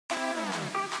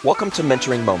Welcome to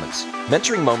Mentoring Moments.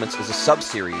 Mentoring Moments is a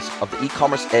sub-series of the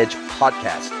eCommerce Edge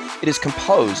podcast. It is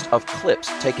composed of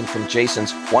clips taken from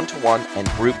Jason's one-to-one and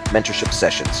group mentorship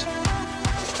sessions.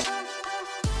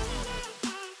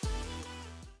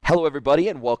 Hello, everybody,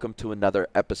 and welcome to another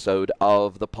episode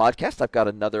of the podcast. I've got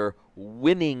another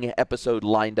winning episode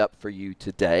lined up for you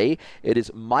today. It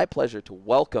is my pleasure to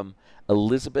welcome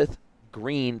Elizabeth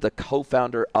Greene, the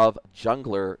co-founder of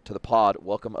Jungler, to the pod.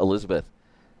 Welcome, Elizabeth.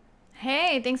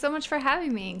 Hey, thanks so much for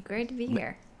having me. Great to be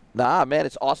here. Nah, man,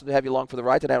 it's awesome to have you along for the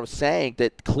ride today. I was saying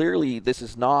that clearly this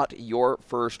is not your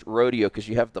first rodeo because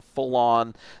you have the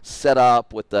full-on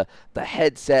setup with the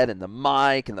headset and the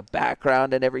mic and the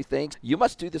background and everything. You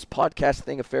must do this podcast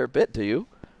thing a fair bit, do you?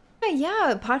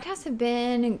 Yeah, podcasts have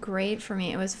been great for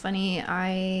me. It was funny.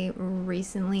 I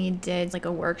recently did like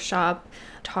a workshop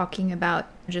talking about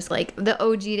just like the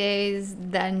OG days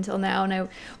then till now. And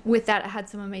with that, I had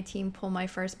some of my team pull my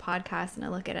first podcast and I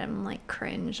look at it and I'm like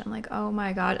cringe. I'm like, oh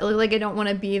my God. Like I don't want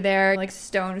to be there. Like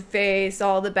stone face,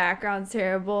 all the background's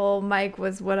terrible. Mic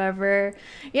was whatever.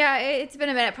 Yeah, it's been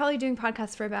a minute. Probably doing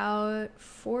podcasts for about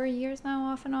 4 years now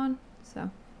off and on. So.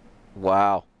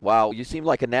 Wow. You seem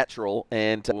like a natural.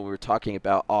 And when we were talking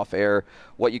about off air,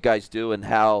 what you guys do and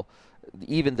how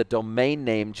even the domain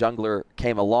name Jungler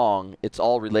came along, it's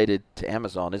all related to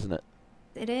Amazon, isn't it?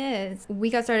 It is. We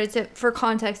got started for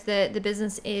context, the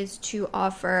business is to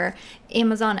offer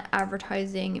Amazon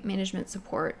advertising management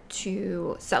support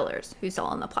to sellers who sell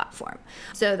on the platform.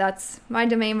 So that's my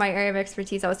domain, my area of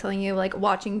expertise. I was telling you, like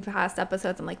watching past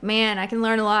episodes, I'm like, man, I can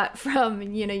learn a lot from,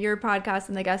 your podcast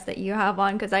and the guests that you have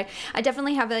on, because I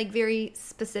definitely have like very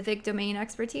specific domain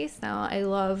expertise. Now I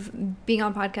love being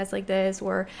on podcasts like this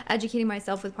or educating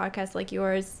myself with podcasts like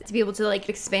yours to be able to like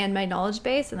expand my knowledge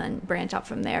base and then branch out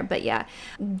from there. But yeah,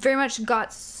 very much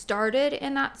got started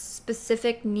in that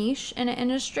specific niche in an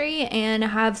industry and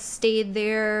have stayed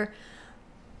there.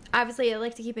 Obviously, I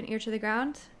like to keep an ear to the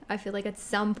ground. I feel like at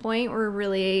some point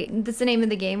that's the name of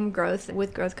the game, growth.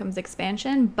 With growth comes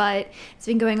expansion, but it's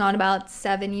been going on about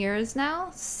 7 years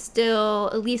now. Still,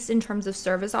 at least in terms of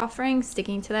service offerings,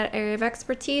 sticking to that area of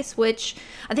expertise, which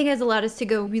I think has allowed us to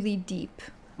go really deep,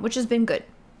 which has been good.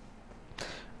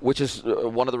 Which is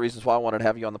one of the reasons why I wanted to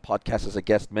have you on the podcast as a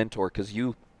guest mentor, because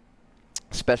you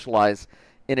specialize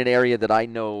in an area that I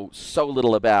know so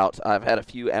little about. I've had a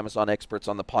few Amazon experts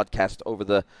on the podcast over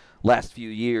the last few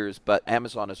years, but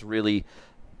Amazon is really,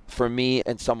 for me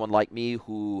and someone like me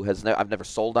who has I've never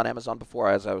sold on Amazon before.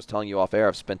 As I was telling you off air,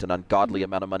 I've spent an ungodly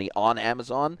amount of money on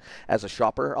Amazon as a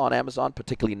shopper on Amazon,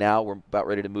 particularly now we're about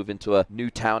ready to move into a new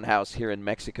townhouse here in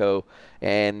Mexico,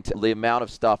 and the amount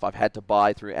of stuff I've had to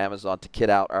buy through Amazon to kit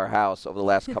out our house over the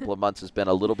last couple of months has been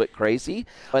a little bit crazy.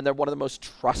 And they're one of the most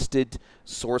trusted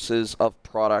sources of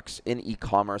products in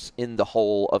e-commerce in the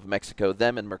whole of Mexico.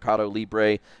 Them and Mercado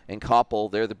Libre and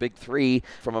Coppel, they're the big three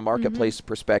from a marketplace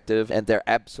perspective, and they're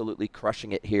absolutely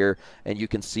crushing it here. And you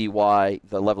can see why: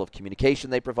 the level of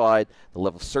communication they provide, the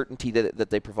level of certainty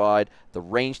that they provide, the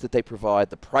range that they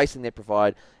provide, the pricing they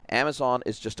provide. Amazon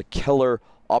is just a killer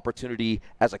opportunity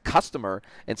as a customer,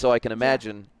 and so I can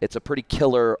imagine it's a pretty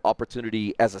killer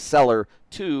opportunity as a seller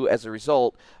too as a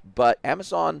result. But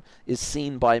Amazon is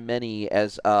seen by many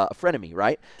as a frenemy,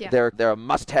 right? Yeah. They're a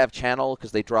must-have channel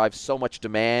because they drive so much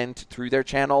demand through their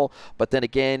channel. But then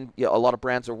again, a lot of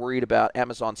brands are worried about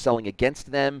Amazon selling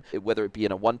against them, whether it be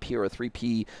in a 1P or a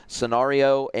 3P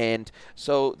scenario. And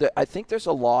so I think there's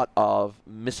a lot of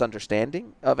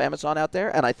misunderstanding of Amazon out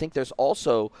there, and I think there's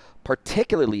also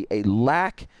particularly a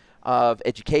lack of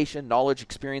education, knowledge,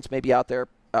 experience maybe out there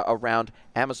around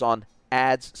Amazon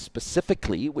ads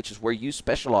specifically, which is where you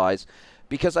specialize,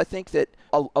 because I think that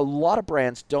a lot of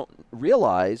brands don't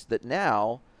realize that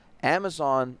now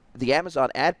the Amazon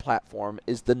ad platform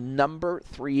is the number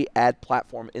 3 ad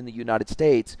platform in the United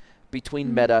States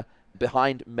behind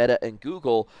Meta and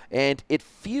Google, and it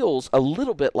feels a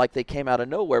little bit like they came out of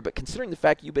nowhere, but considering the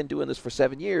fact you've been doing this for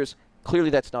 7 years, clearly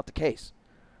that's not the case.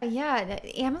 Yeah,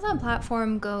 the Amazon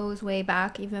platform goes way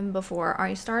back even before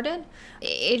I started.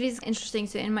 It is interesting.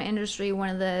 So in my industry, one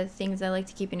of the things I like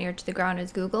to keep an ear to the ground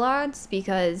is Google Ads,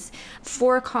 because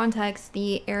for context,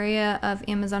 the area of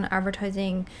Amazon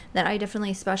advertising that I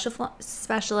definitely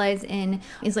specialize in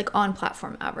is like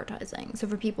on-platform advertising. So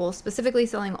for people specifically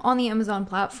selling on the Amazon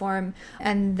platform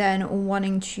and then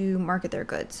wanting to market their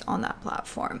goods on that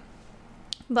platform.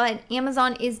 But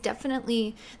Amazon is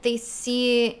definitely, they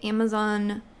see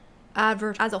Amazon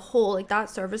advert as a whole, like that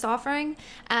service offering,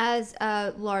 as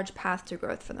a large path to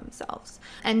growth for themselves.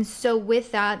 And so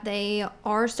with that, they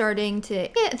are starting to,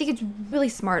 I think it's really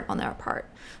smart on their part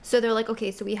So they're like,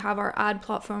 okay, so we have our ad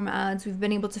platform ads. We've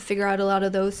been able to figure out a lot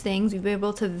of those things. We've been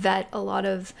able to vet a lot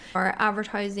of our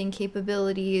advertising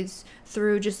capabilities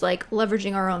through just like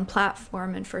leveraging our own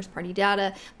platform and first party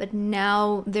data. But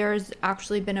now there's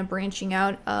actually been a branching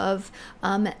out of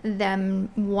them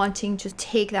wanting to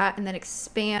take that and then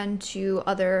expand to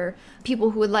other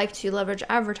people who would like to leverage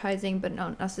advertising but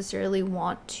don't necessarily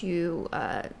want to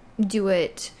do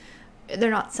it.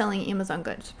 They're not selling Amazon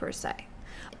goods per se.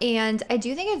 And I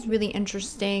do think it's really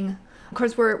interesting. Of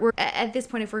course, we're at this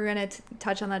point, if we're going to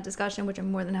touch on that discussion, which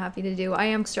I'm more than happy to do, I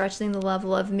am stretching the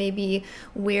level of maybe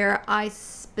where I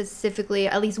specifically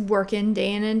at least work in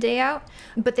and day out,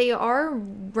 but they are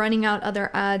running out other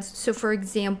ads. So for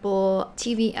example,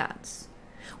 TV ads.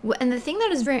 And the thing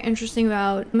that is very interesting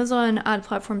about Amazon ad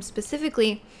platform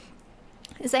specifically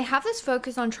is they have this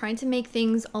focus on trying to make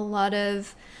things a lot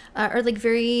of, or like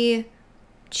very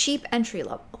cheap entry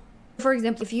level. For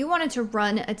example, if you wanted to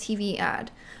run a TV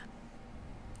ad,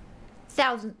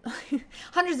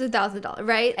 hundreds of thousands of dollars,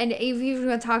 right? And if you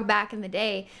want to talk back in the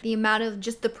day, the amount of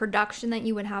just the production that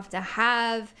you would have to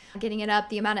have, getting it up,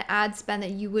 the amount of ad spend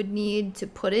that you would need to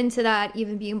put into that,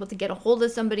 even being able to get a hold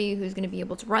of somebody who's going to be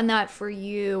able to run that for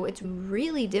you, it's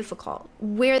really difficult.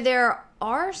 Where there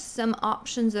are some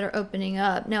options that are opening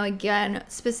up. Now, again,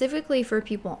 specifically for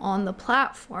people on the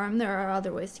platform, there are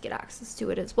other ways to get access to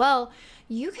it as well.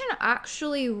 You can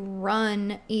actually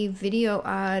run a video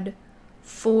ad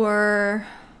for,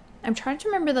 I'm trying to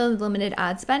remember the limited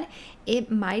ad spend. It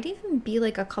might even be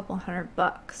like a couple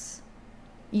 $100.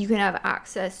 You can have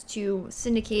access to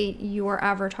syndicate your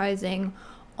advertising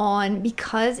on,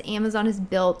 because Amazon has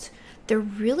built,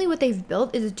 what they've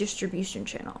built is a distribution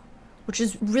channel, which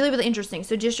is really, really interesting.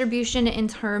 So distribution in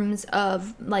terms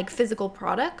of like physical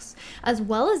products, as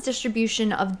well as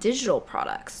distribution of digital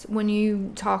products. When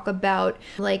you talk about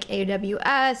like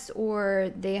AWS,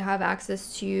 or they have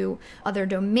access to other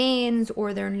domains,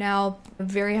 or they're now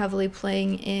very heavily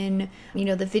playing in,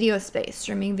 the video space,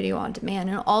 streaming video on demand,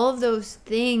 and all of those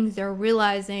things, they're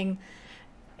realizing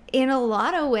in a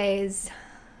lot of ways,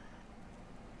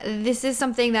 this is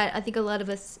something that I think a lot of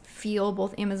us feel,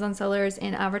 both Amazon sellers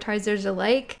and advertisers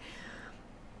alike,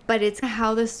 but it's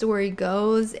how the story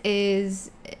goes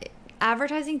is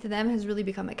advertising to them has really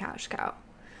become a cash cow.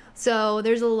 So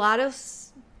there's a lot of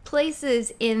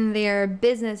places in their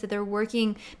business that they're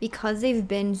working because they've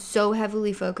been so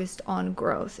heavily focused on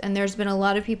growth. And there's been a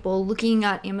lot of people looking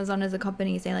at Amazon as a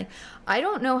company saying like, I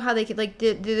don't know how they could, like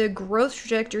the growth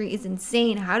trajectory is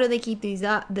insane. How do they keep this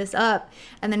up?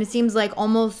 And then it seems like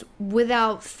almost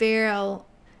without fail,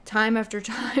 time after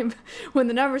time, when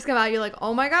the numbers come out, you're like,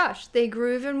 oh my gosh, they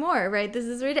grew even more, right? This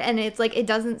is and it's like, it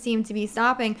doesn't seem to be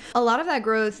stopping. A lot of that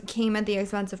growth came at the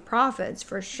expense of profits,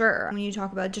 for sure. When you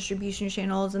talk about distribution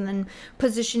channels and then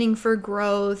positioning for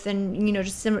growth and,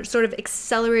 just some sort of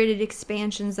accelerated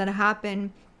expansions that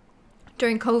happen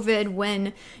during COVID,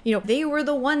 when, they were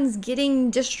the ones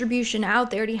getting distribution out.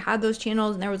 They already had those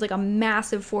channels, and there was like a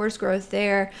massive force growth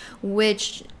there,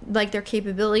 which like their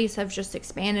capabilities have just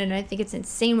expanded. And I think it's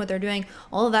insane what they're doing.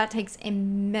 All of that takes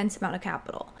immense amount of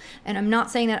capital. And I'm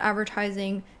not saying that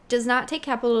advertising does not take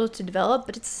capital to develop,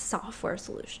 but it's a software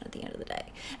solution at the end of the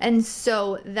day. And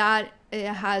so that it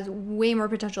has way more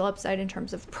potential upside in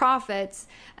terms of profits.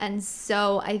 And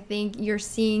so I think you're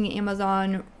seeing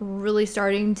Amazon really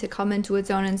starting to come into its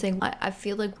own and saying, I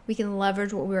feel like we can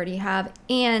leverage what we already have.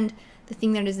 And the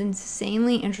thing that is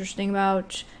insanely interesting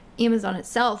about Amazon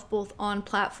itself, both on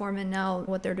platform and now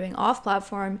what they're doing off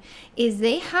platform, is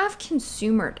they have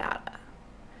consumer data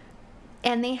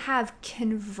and they have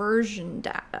conversion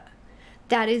data.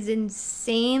 That is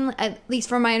insane, at least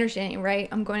from my understanding, right?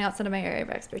 I'm going outside of my area of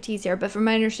expertise here, but from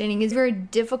my understanding, it's very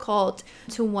difficult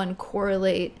to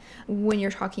correlate when you're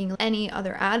talking any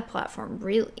other ad platform,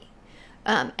 really.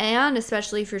 And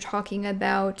especially if you're talking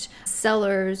about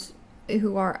sellers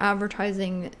who are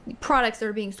advertising products that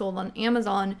are being sold on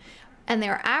Amazon, and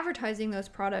they're advertising those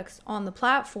products on the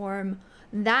platform,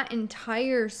 that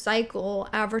entire cycle,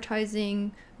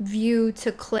 advertising, view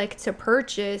to click to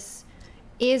purchase,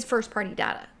 is first-party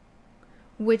data,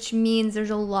 which means there's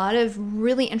a lot of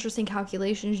really interesting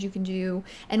calculations you can do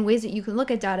and ways that you can look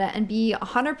at data and be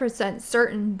 100%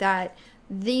 certain that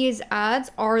these ads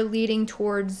are leading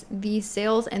towards these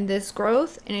sales and this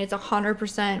growth, and it's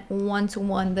 100%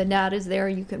 one-to-one. The data is there,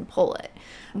 you can pull it,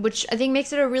 which I think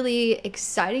makes it a really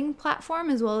exciting platform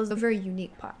as well as a very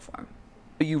unique platform.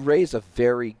 You raise a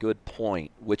very good point,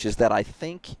 which is that I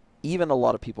think even a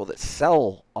lot of people that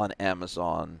sell on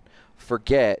Amazon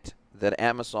forget that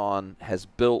Amazon has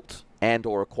built and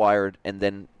or acquired and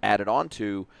then added on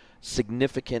to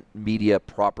significant media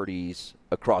properties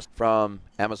across, from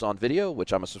Amazon Video,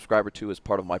 which I'm a subscriber to as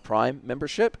part of my Prime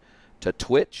membership, to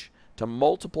Twitch, to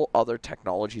multiple other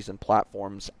technologies and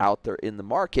platforms out there in the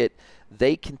market.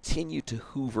 They continue to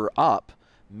hoover up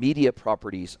media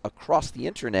properties across the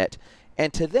internet.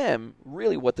 And to them,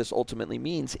 really what this ultimately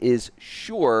means is,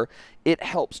 sure, it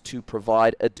helps to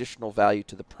provide additional value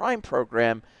to the Prime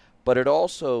program, but it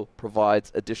also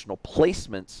provides additional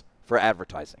placements for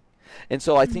advertising. And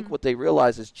so I think what they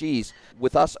realize is, geez,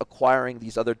 with us acquiring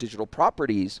these other digital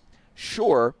properties,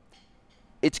 sure,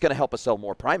 it's going to help us sell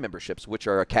more Prime memberships, which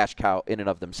are a cash cow in and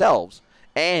of themselves,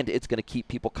 and it's going to keep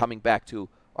people coming back to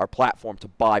our platform to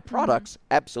buy products,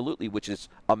 absolutely, which is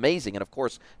amazing. And of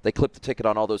course, they clip the ticket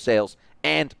on all those sales,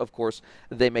 and of course,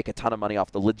 they make a ton of money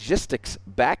off the logistics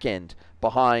back end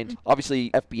behind, obviously,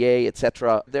 FBA,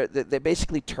 etc. They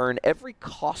basically turn every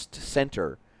cost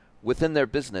center within their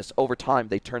business. Over time,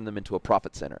 they turn them into a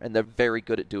profit center, and they're very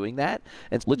good at doing that.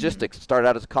 And logistics started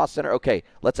out as a cost center. Okay,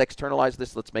 let's externalize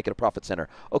this. Let's make it a profit center.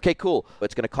 Okay, cool.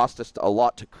 It's going to cost us a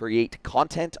lot to create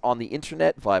content on the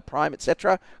internet via Prime,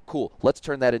 etc. Cool. Let's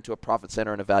turn that into a profit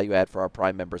center and a value add for our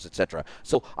Prime members, etc.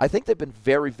 So I think they've been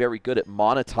very, very good at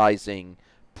monetizing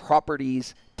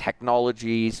properties,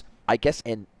 technologies, I guess,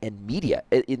 and media.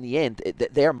 In the end,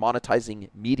 they're monetizing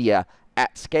media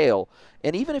at scale.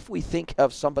 And even if we think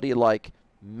of somebody like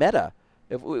Meta,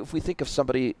 if we think of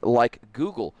somebody like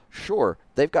Google, sure,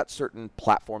 they've got certain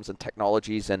platforms and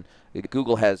technologies, and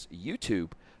Google has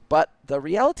YouTube, but the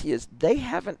reality is they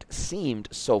haven't seemed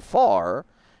so far,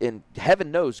 and heaven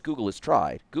knows Google has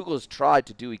tried. Google has tried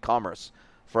to do e-commerce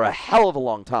for a hell of a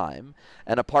long time,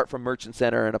 and apart from Merchant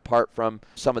Center and apart from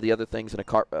some of the other things, and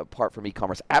apart from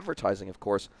e-commerce advertising, of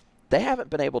course, they haven't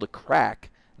been able to crack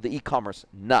the e-commerce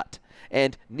nut.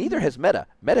 And neither has Meta.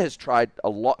 Meta has tried a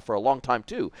lot for a long time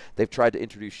too. They've tried to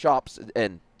introduce shops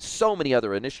and so many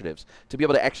other initiatives to be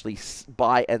able to actually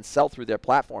buy and sell through their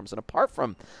platforms. And apart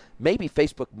from maybe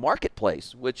Facebook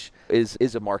Marketplace, which is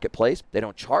a marketplace, they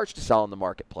don't charge to sell in the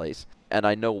marketplace. And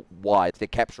I know why. They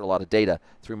capture a lot of data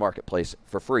through Marketplace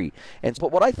for free.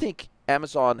 But what I think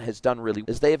Amazon has done really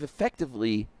is they have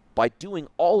effectively, by doing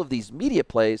all of these media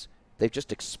plays, they've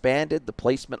just expanded the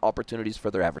placement opportunities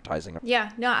for their advertising.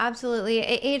 Yeah, no, absolutely.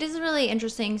 It is really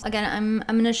interesting. Again,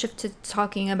 I'm going to shift to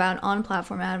talking about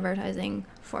on-platform advertising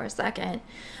for a second.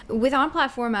 With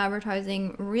on-platform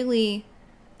advertising, really,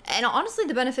 and honestly,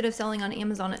 the benefit of selling on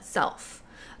Amazon itself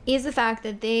is the fact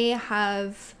that they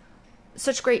have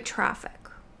such great traffic.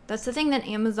 That's the thing that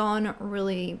Amazon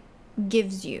really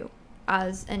gives you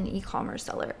as an e-commerce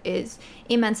seller, is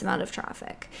immense amount of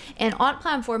traffic. And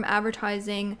on-platform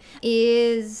advertising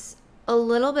is a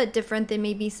little bit different than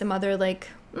maybe some other, like,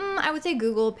 I would say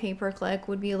Google pay-per-click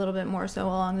would be a little bit more so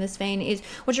along this vein. Is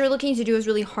what you're looking to do is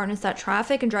really harness that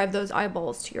traffic and drive those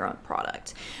eyeballs to your own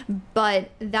product.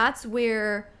 But that's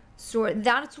where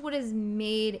that's what has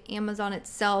made Amazon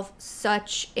itself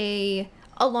such a,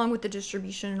 along with the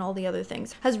distribution and all the other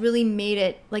things, has really made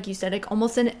it, like you said, like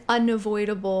almost an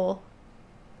unavoidable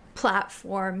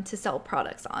platform to sell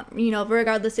products on,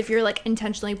 regardless if you're like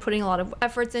intentionally putting a lot of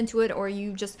efforts into it or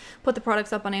you just put the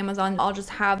products up on Amazon. I'll just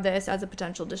have this as a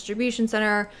potential distribution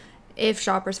center. If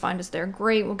shoppers find us there,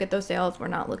 great, we'll get those sales. We're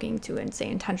not looking to, say,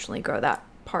 intentionally grow that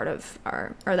part of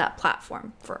our, or that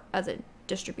platform as a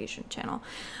distribution channel.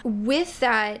 With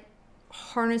that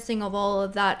harnessing of all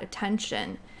of that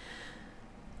attention,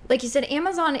 like you said,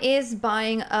 Amazon is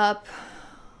buying up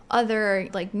other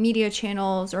like media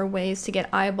channels or ways to get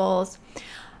eyeballs.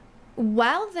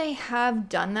 While they have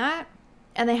done that,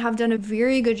 and they have done a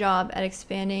very good job at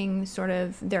expanding sort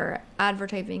of their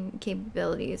advertising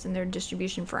capabilities and their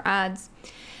distribution for ads,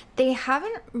 they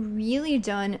haven't really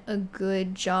done a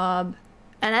good job,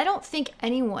 and I don't think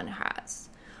anyone has,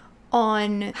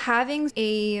 on having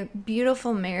a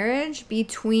beautiful marriage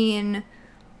between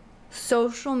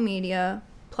social media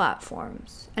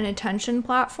platforms and attention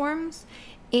platforms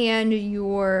and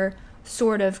your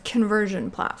sort of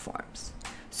conversion platforms.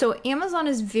 So Amazon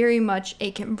is very much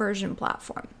a conversion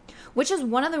platform, which is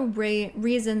one of the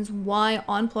reasons why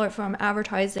on-platform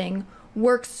advertising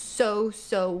works so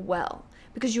well,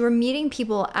 because you are meeting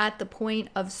people at the point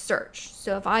of search.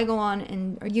 So if I go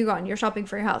on or you go on, you're shopping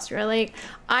for your house, you're like,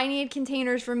 I need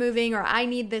containers for moving, or I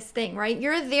need this thing, right?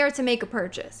 You're there to make a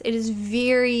purchase. It is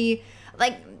very,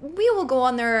 like, we will go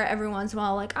on there every once in a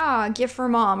while, like, gift for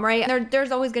mom, right?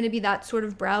 There's always going to be that sort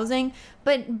of browsing.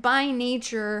 But by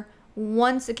nature,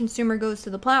 once a consumer goes to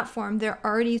the platform, they're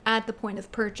already at the point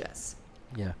of purchase.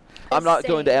 Yeah. I'm not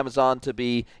going to Amazon to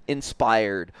be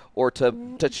inspired or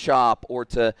to shop or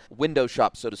to window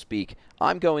shop, so to speak.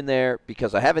 I'm going there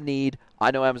because I have a need.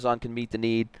 I know Amazon can meet the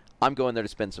need. I'm going there to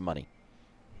spend some money.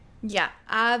 Yeah,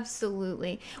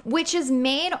 absolutely. Which has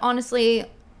made, honestly,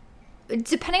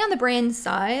 depending on the brand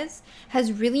size,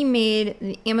 has really made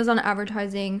the Amazon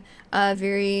advertising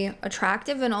very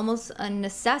attractive and almost a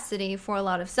necessity for a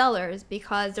lot of sellers,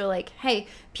 because they're like, hey,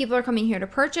 people are coming here to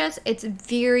purchase. It's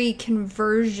very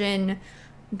conversion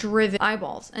driven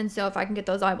eyeballs. And so if I can get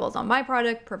those eyeballs on my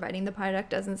product, providing the product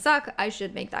doesn't suck, I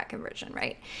should make that conversion,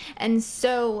 right? And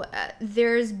so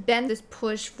there's been this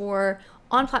push for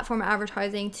on-platform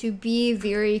advertising to be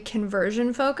very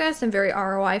conversion focused and very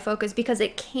ROI focused, because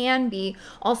it can be,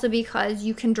 also because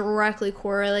you can directly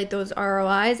correlate those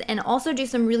ROIs and also do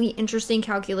some really interesting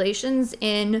calculations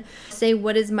in, say,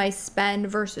 what is my spend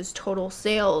versus total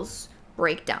sales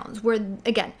breakdowns, where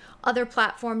again, other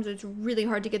platforms, it's really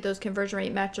hard to get those conversion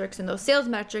rate metrics and those sales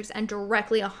metrics and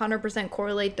directly 100%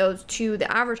 correlate those to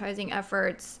the advertising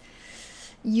efforts.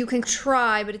 You can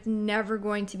try, but it's never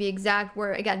going to be exact,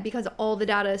 where again, because all the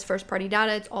data is first party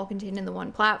data, it's all contained in the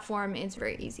one platform, it's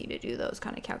very easy to do those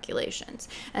kind of calculations.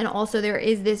 And also there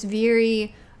is this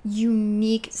very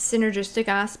unique synergistic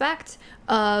aspect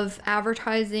of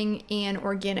advertising and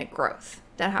organic growth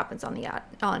that happens on the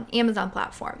on Amazon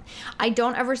platform. I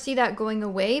don't ever see that going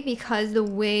away, because the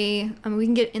way, I mean, we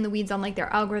can get in the weeds on like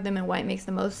their algorithm and why it makes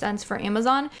the most sense for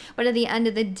Amazon, but at the end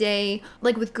of the day,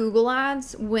 like with Google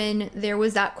ads, when there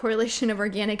was that correlation of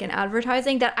organic and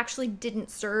advertising, that actually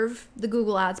didn't serve the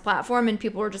Google ads platform, and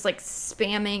people were just like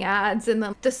spamming ads, and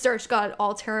the search got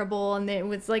all terrible, and it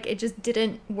was like, it just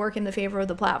didn't work in the favor of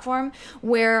the platform.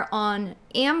 Where on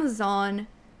Amazon,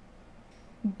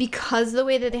 because of the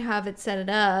way that they have it set it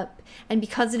up, and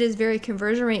because it is very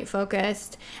conversion rate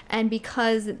focused, and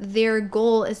because their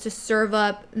goal is to serve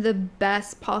up the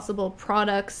best possible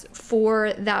products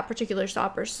for that particular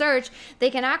shopper search, they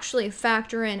can actually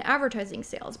factor in advertising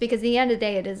sales, because at the end of the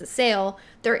day, it is a sale.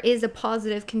 There is a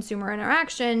positive consumer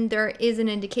interaction. There is an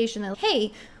indication that,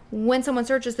 hey, when someone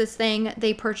searches this thing,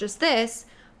 they purchase this.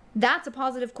 That's a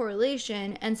positive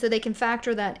correlation, and so they can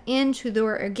factor that into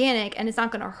their organic, and it's not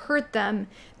going to hurt them,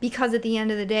 because at the end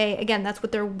of the day, again, that's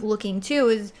what they're looking to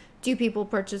is, do people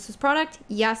purchase this product?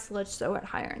 Yes, let's show it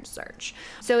higher in search.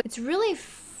 So it's really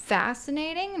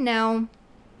fascinating. Now,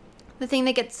 the thing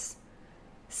that gets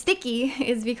sticky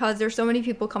is because there's so many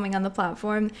people coming on the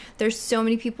platform. There's so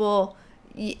many people.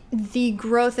 The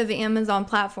growth of the Amazon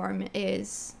platform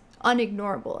is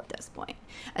unignorable at this point.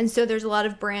 And so there's a lot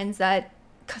of brands that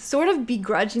sort of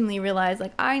begrudgingly realize,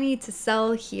 like, I need to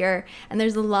sell here. And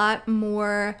there's a lot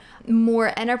more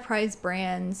enterprise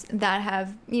brands that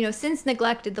have, you know, since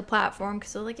neglected the platform,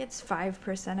 because they're like, it's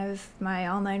 5% of my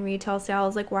online retail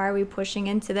sales, like, why are we pushing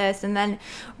into this? And then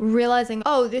realizing,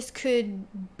 oh, this could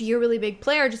be a really big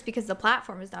player just because the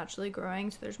platform is naturally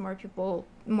growing, so there's more people,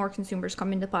 more consumers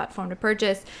coming to the platform to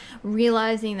purchase,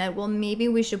 realizing that, well, maybe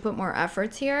we should put more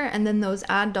efforts here. And then those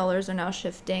ad dollars are now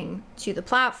shifting to the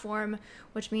platform,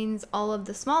 which means all of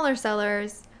the smaller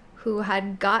sellers who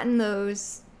had gotten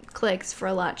those clicks for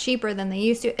a lot cheaper than they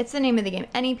used to. It's the name of the game.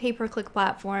 Any pay-per-click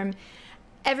platform,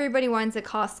 everybody wants the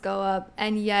costs go up,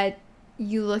 and yet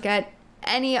you look at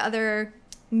any other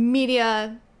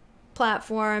media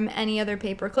platform, any other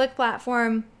pay-per-click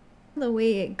platform, the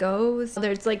way it goes,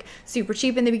 there's like super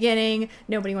cheap in the beginning,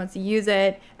 nobody wants to use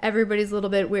it, everybody's a little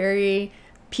bit wary,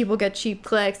 people get cheap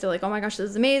clicks, they're like, oh my gosh, this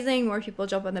is amazing, more people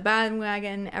jump on the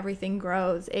bandwagon, everything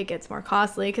grows, it gets more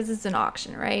costly because it's an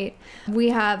auction, right? We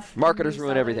have marketers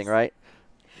ruin everything, right?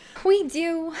 We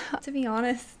do, to be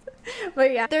honest.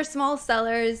 But yeah, there's small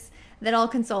sellers that I'll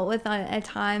consult with at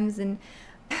times, and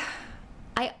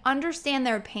I understand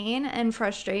their pain and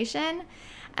frustration,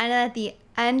 and at the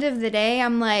end of the day,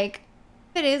 I'm like,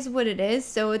 it is what it is,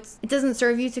 so it doesn't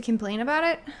serve you to complain about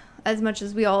it as much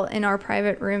as we all in our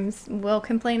private rooms will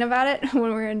complain about it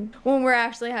when we're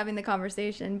actually having the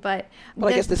conversation. But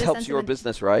I guess this helps your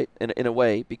business, right? In a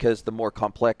way, because the more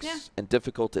complex and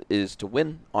difficult it is to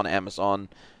win on Amazon,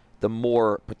 the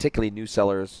more particularly new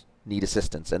sellers need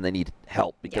assistance and they need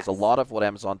help, because a lot of what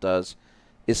Amazon does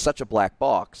is such a black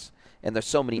box, and there's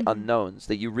so many unknowns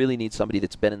that you really need somebody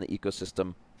that's been in the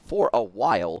ecosystem for a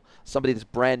while. Somebody that's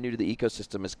brand new to the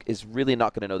ecosystem is really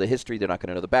not going to know the history. They're not going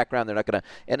to know the background. They're not going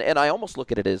to, and I almost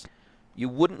look at it as, you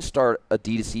wouldn't start a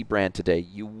D2C brand today.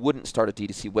 You wouldn't start a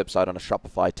D2C website on a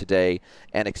Shopify today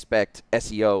and expect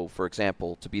SEO, for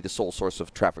example, to be the sole source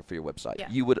of traffic for your website. Yeah.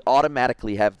 You would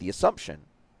automatically have the assumption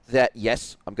that,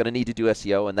 yes, I'm going to need to do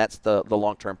SEO, and that's the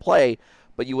long-term play,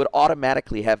 but you would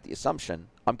automatically have the assumption,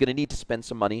 I'm going to need to spend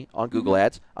some money on Google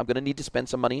Ads. I'm going to need to spend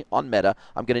some money on Meta.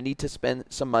 I'm going to need to spend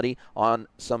some money on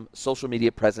some social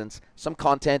media presence, some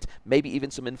content, maybe even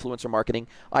some influencer marketing.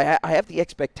 I have the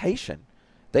expectation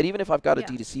that even if I've got a Yeah.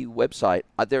 D2C website,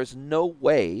 there's no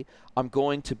way I'm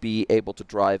going to be able to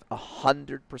drive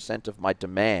 100% of my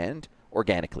demand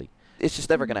organically. It's just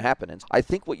never going to happen. And I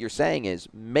think what you're saying is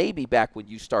maybe back when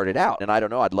you started out, and I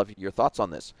don't know, I'd love your thoughts on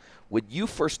this. When you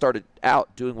first started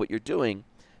out doing what you're doing,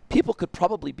 people could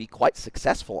probably be quite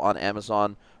successful on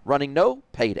Amazon running no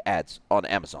paid ads on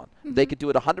Amazon. They could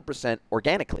do it 100%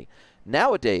 organically.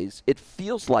 Nowadays, it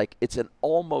feels like it's an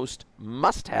almost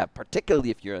must-have,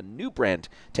 particularly if you're a new brand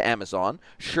to Amazon.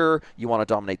 Sure, you want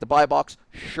to dominate the buy box.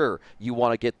 Sure, you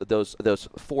want to get those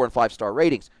 4 and 5 star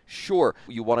ratings. Sure,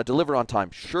 you want to deliver on time.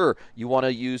 Sure, you want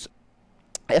to use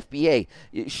FBA.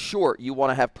 Sure, you want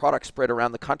to have products spread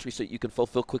around the country so you can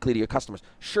fulfill quickly to your customers.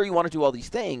 Sure, you want to do all these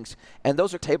things, and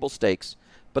those are table stakes,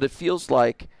 but it feels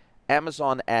like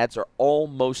Amazon ads are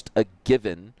almost a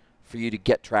given for you to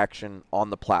get traction on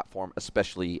the platform,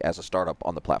 especially as a startup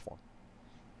on the platform.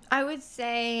 I would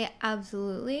say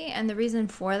absolutely. And the reason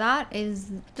for that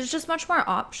is there's just much more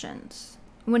options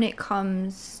when it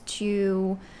comes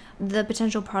to the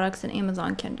potential products that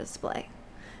Amazon can display.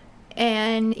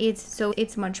 And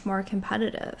it's much more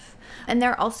competitive. And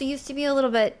there also used to be a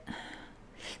little bit,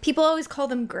 people always call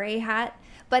them gray hat,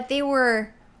 but they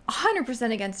were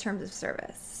 100% against terms of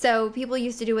service. So people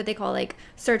used to do what they call like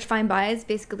search, find, buys.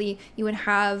 Basically, you would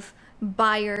have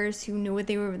buyers who knew what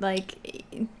they were like.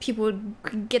 People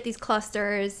would get these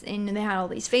clusters and they had all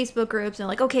these Facebook groups and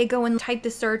like, okay, go and type the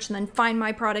search and then find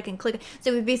my product and click.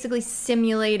 So it was basically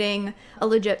simulating a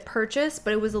legit purchase,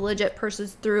 but it was a legit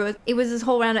purchase through it. It was this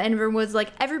whole round, and everyone was like,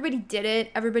 everybody did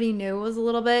it. Everybody knew it was a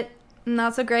little bit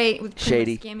not so great with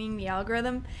shady scamming the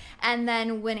algorithm. And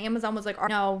then when Amazon was like, oh,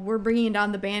 no, we're bringing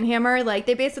down the ban hammer, like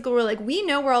they basically were like, we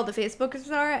know where all the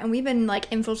Facebookers are and we've been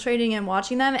like infiltrating and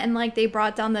watching them, and like they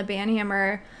brought down the ban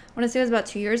hammer, I want to say it was about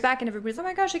 2 years back, and everybody's, oh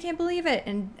my gosh, I can't believe it.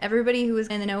 And everybody who was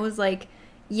in the know was like,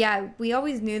 yeah, we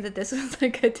always knew that this was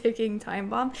like a ticking time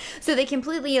bomb. So they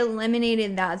completely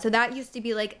eliminated that. So that used to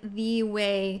be like the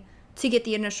way to get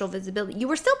the initial visibility. You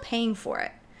were still paying for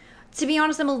it. To be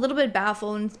honest, I'm a little bit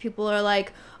baffled when people are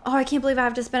like, oh, I can't believe I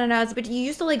have to spend on ads. But you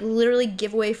used to like literally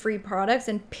give away free products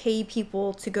and pay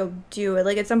people to go do it.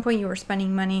 Like at some point you were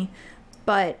spending money.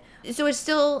 But so it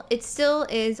still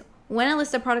is, when I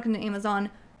list a product on Amazon,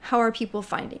 how are people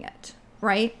finding it,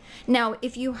 right? Now,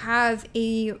 if you have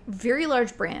a very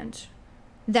large brand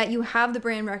that you have the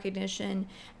brand recognition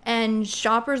and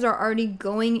shoppers are already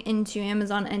going into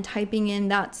Amazon and typing in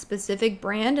that specific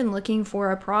brand and looking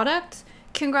for a product,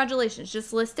 congratulations,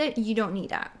 just list it. You don't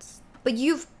need ads. But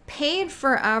you've paid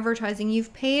for advertising.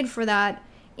 You've paid for that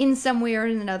in some way or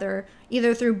another,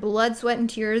 either through blood, sweat, and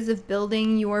tears of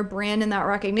building your brand and that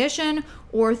recognition,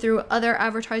 or through other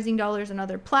advertising dollars and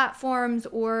other platforms,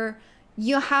 or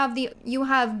you have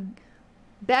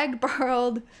begged,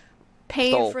 borrowed,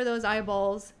 paid for those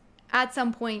eyeballs at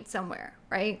some point somewhere,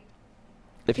 right?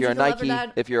 If you're a Nike,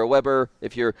 if you're a Weber,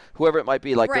 if you're whoever it might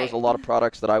be, like there was a lot of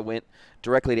products that I went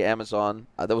directly to Amazon.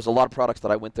 There was a lot of products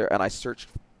that I went there and I searched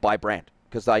by brand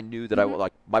because I knew that I would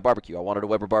like my barbecue. I wanted a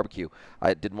Weber barbecue.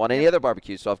 I didn't want any other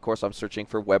barbecue. So, of course, I'm searching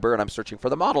for Weber and I'm searching for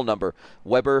the model number.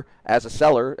 Weber, as a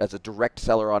seller, as a direct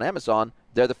seller on Amazon,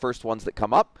 they're the first ones that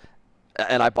come up.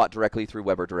 And I bought directly through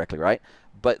Weber directly, right?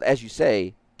 But as you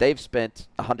say, they've spent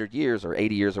 100 years or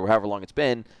 80 years or however long it's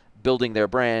been building their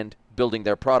brand, building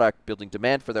their product, building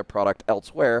demand for their product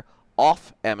elsewhere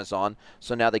off Amazon.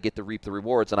 So now they get to reap the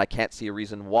rewards. And I can't see a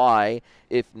reason why,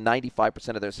 if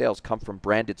 95% of their sales come from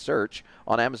branded search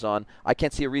on Amazon, I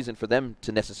can't see a reason for them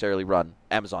to necessarily run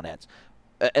Amazon ads.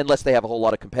 Unless they have a whole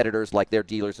lot of competitors like their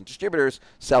dealers and distributors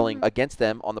selling against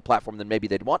them on the platform, then maybe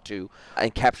they'd want to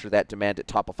and capture that demand at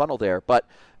top of funnel there. But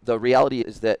the reality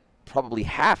is that probably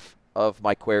half of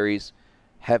my queries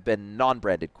have been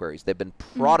non-branded queries. They've been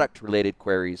product-related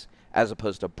queries as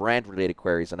opposed to brand-related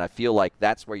queries, and I feel like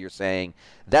that's where you're saying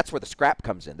that's where the scrap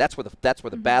comes in. That's where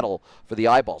the battle for the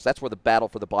eyeballs. That's where the battle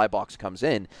for the buy box comes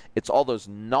in. It's all those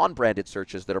non-branded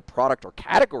searches that are product or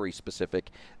category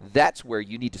specific. That's where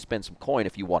you need to spend some coin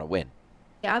if you want to win.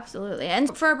 Yeah, absolutely.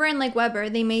 And for a brand like Weber,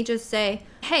 they may just say,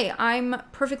 hey, I'm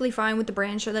perfectly fine with the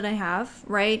brand share that I have,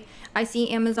 right? I see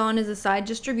Amazon as a side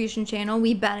distribution channel.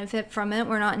 We benefit from it.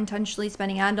 We're not intentionally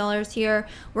spending ad dollars here.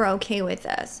 We're okay with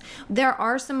this. There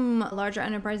are some larger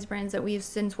enterprise brands that we've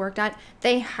since worked at.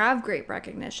 They have great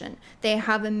recognition. They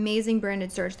have amazing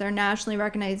branded search. They're nationally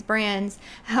recognized brands.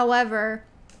 However,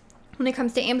 when it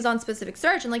comes to Amazon specific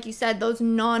search, and like you said, those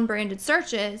non-branded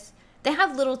searches, they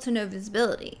have little to no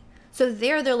visibility. So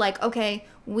they're like, okay,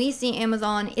 we see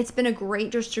Amazon. It's been a great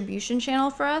distribution channel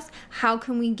for us. How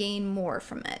can we gain more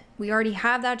from it? We already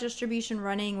have that distribution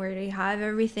running. We already have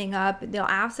everything up. The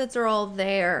assets are all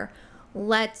there.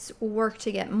 let's work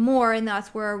to get more. And that's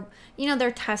where,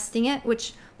 they're testing it,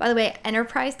 which, by the way,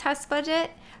 enterprise test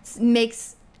budget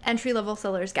makes entry-level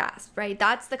sellers gasp, right?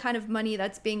 That's the kind of money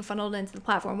that's being funneled into the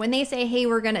platform. When they say, hey,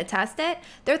 we're going to test it,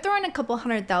 they're throwing a couple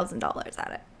 $100,000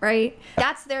 at it, right?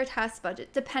 That's their test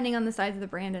budget, depending on the size of the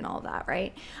brand and all that,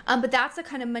 right? But that's the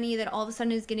kind of money that all of a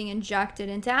sudden is getting injected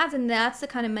into ads, and that's the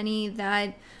kind of money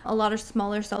that a lot of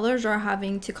smaller sellers are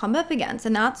having to come up against,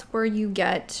 and that's where you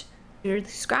get really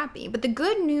scrappy. But the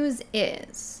good news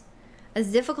is,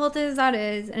 as difficult as that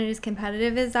is, and as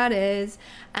competitive as that is,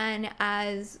 and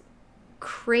as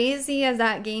crazy as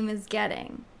that game is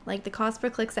getting, like the cost per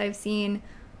clicks I've seen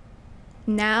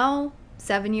now,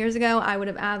 7 years ago, I would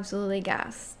have absolutely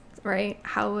gasped, right?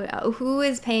 Who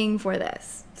is paying for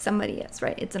this? Somebody is,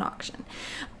 right? It's an auction.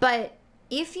 But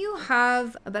if you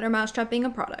have a better mousetrap being a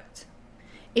product,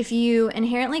 if you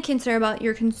inherently care about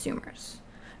your consumers,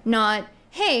 not,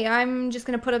 hey, I'm just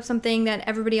going to put up something that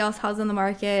everybody else has on the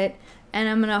market, and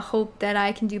I'm going to hope that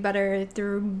I can do better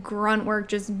through grunt work,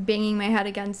 just banging my head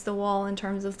against the wall in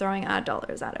terms of throwing ad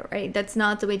dollars at it, right? That's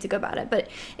not the way to go about it. But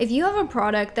if you have a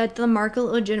product that the market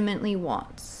legitimately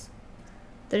wants,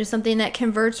 that is something that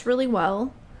converts really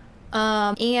well,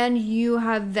 and you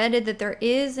have vetted that there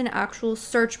is an actual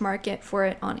search market for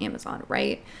it on Amazon,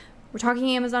 right? We're talking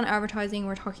Amazon advertising.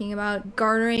 We're talking about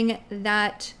garnering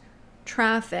that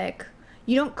traffic.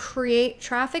 You don't create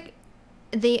traffic.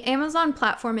 The Amazon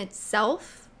platform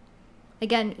itself,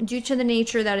 again, due to the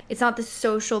nature that it's not the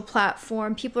social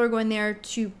platform, people are going there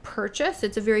to purchase.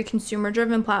 It's a very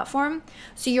consumer-driven platform.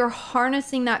 So you're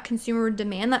harnessing that consumer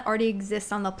demand that already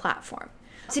exists on the platform.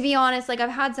 To be honest, like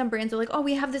I've had some brands that are like, oh,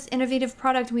 we have this innovative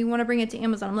product and we want to bring it to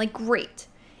Amazon. I'm like, great.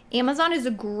 Amazon is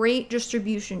a great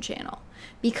distribution channel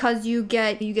because you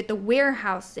get the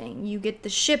warehousing, you get the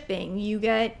shipping, you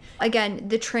get, again,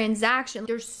 the transaction.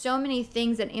 There's so many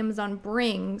things that Amazon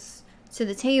brings to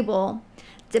the table,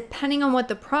 depending on what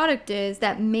the product is,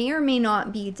 that may or may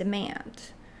not be demand.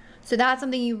 So that's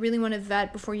something you really want to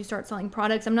vet before you start selling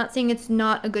products. I'm not saying it's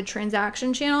not a good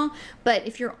transaction channel, but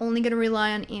if you're only going to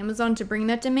rely on Amazon to bring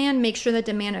that demand, make sure that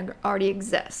demand already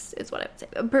exists, is what I would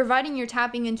say. Providing you're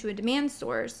tapping into a demand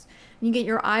source, and you get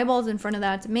your eyeballs in front of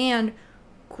that demand,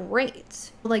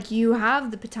 great. Like you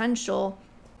have the potential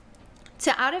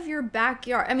to out of your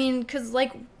backyard. I mean, because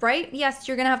like, right? Yes,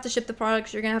 you're going to have to ship the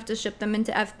products. You're going to have to ship them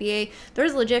into FBA.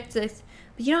 There's logistics.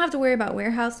 But you don't have to worry about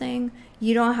warehousing.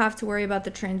 You don't have to worry about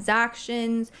the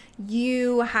transactions.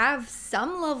 You have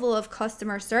some level of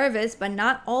customer service, but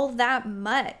not all that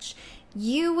much.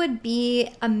 You would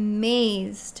be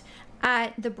amazed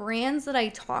at the brands that I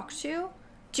talk to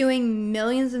doing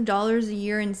millions of dollars a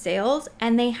year in sales,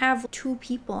 and they have 2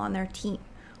 people on their team,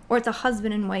 or it's a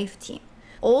husband and wife team.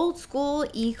 Old school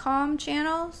e-com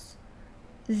channels,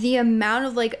 the amount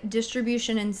of like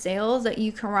distribution and sales that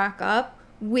you can rack up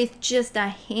with just a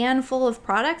handful of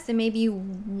products and maybe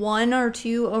 1 or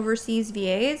 2 overseas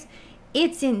VAs,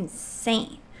 it's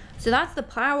insane. So that's the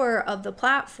power of the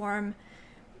platform.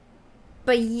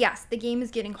 But yes, the game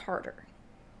is getting harder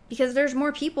because there's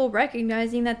more people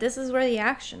recognizing that this is where the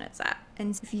action is at.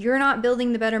 And if you're not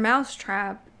building the better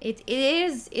mousetrap, it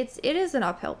is an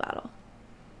uphill battle.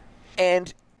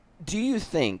 And do you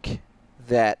think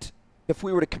that if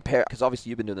we were to compare, because obviously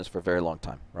you've been doing this for a very long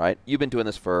time, right? You've been doing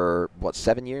this for, what,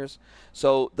 7 years?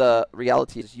 So the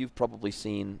reality is you've probably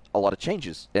seen a lot of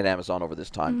changes in Amazon over this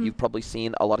time. Mm-hmm. You've probably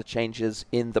seen a lot of changes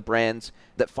in the brands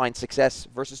that find success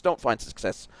versus don't find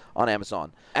success on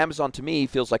Amazon. Amazon, to me,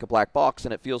 feels like a black box,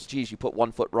 and it feels, geez, you put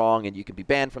 1 foot wrong and you can be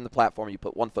banned from the platform. You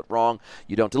put 1 foot wrong,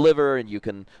 you don't deliver, and you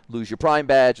can lose your Prime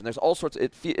badge. And there's all sorts of,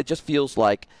 it just feels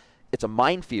like it's a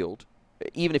minefield.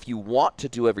 Even if you want to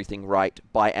do everything right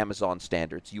by Amazon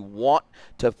standards, you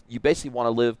basically want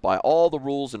to live by all the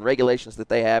rules and regulations that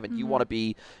they have, and you want to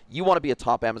be a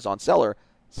top Amazon seller.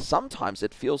 Sometimes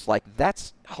it feels like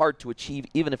that's hard to achieve,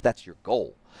 even if that's your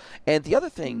goal. And the other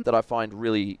thing that I find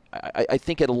really, I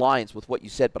think it aligns with what you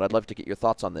said, but I'd love to get your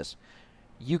thoughts on this.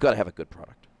 You got to have a good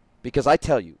product, because I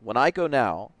tell you, when I go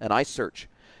now and I search,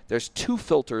 there's 2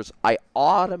 filters I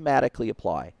automatically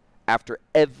apply after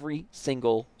every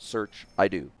single search I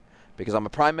do. Because I'm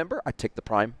a Prime member, I tick the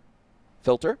Prime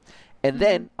filter, and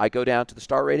then I go down to the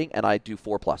star rating and I do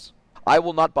 4+. I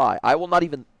will not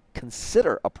even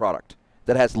consider a product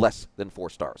that has less than 4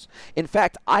 stars. In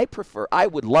fact, I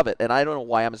would love it, and I don't know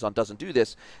why Amazon doesn't do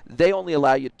this. They only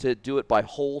allow you to do it by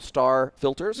whole star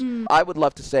filters. I would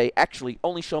love to say, actually,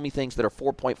 only show me things that are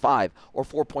 4.5 or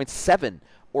 4.7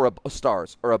 or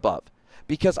stars or above.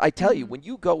 Because I tell you, when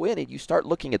you go in and you start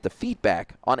looking at the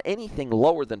feedback on anything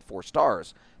lower than 4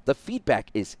 stars, the feedback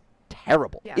is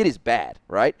terrible. Yeah. It is bad,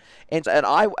 right? And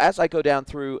I, as I go down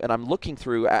through and I'm looking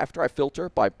through, after I filter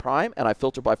by Prime and I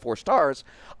filter by 4 stars,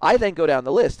 I then go down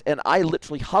the list and I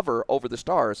literally hover over the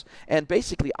stars. And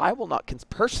basically, I will not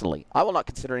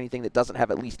consider anything that doesn't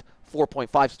have at least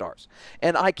 4.5 stars.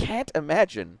 And I can't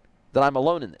imagine that I'm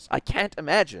alone in this. I can't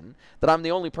imagine that I'm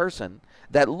the only person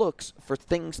that looks for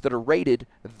things that are rated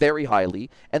very highly,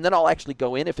 and then I'll actually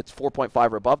go in, if it's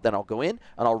 4.5 or above, then I'll go in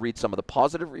and I'll read some of the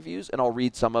positive reviews and I'll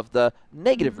read some of the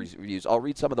negative reviews. I'll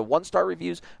read some of the 1-star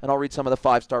reviews and I'll read some of the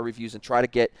 5-star reviews and try to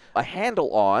get a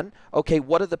handle on, okay,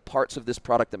 what are the parts of this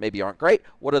product that maybe aren't great?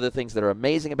 What are the things that are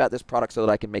amazing about this product so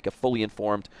that I can make a fully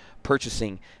informed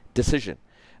purchasing decision?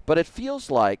 But it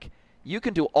feels like you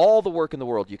can do all the work in the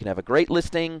world. You can have a great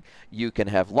listing. You can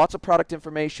have lots of product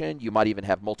information. You might even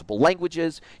have multiple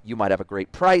languages. You might have a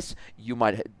great price. You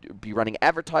might be running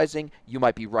advertising. You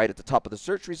might be right at the top of the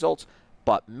search results.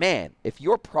 But man, if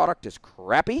your product is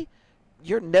crappy,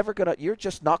 you're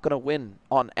just not gonna win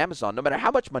on Amazon, no matter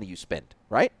how much money you spend,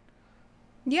 right?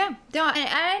 Yeah, no,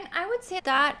 and I would say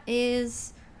that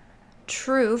is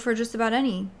true for just about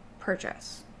any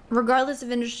purchase, regardless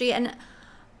of industry. And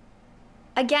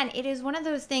again, it is one of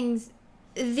those things.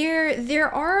 There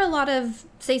are a lot of,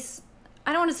 say,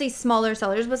 I don't want to say smaller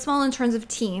sellers, but small in terms of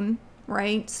team,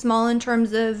 right? Small in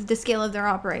terms of the scale of their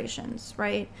operations,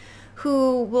 right?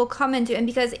 Who will come into, and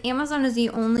because Amazon is the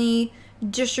only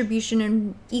distribution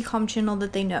and e-com channel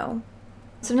that they know,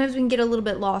 sometimes we can get a little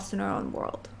bit lost in our own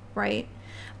world, right?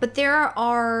 But there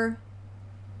are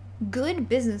good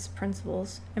business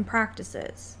principles and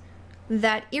practices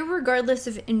that, irregardless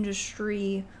of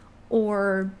industry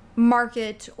or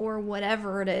market or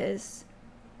whatever it is,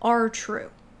 are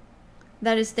true.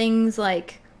 That is things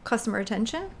like customer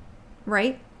attention,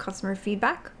 right? Customer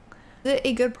feedback.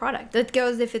 A good product. That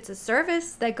goes if it's a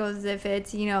service, that goes if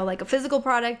it's, like a physical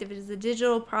product, if it is a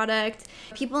digital product.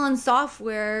 People in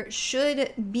software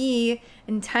should be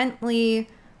intently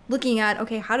looking at,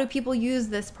 okay, how do people use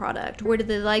this product? Where do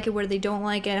they like it? Where do they don't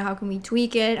like it? How can we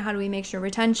tweak it? How do we make sure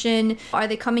retention? Are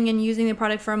they coming and using the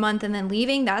product for a month and then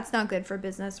leaving? That's not good for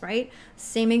business, right?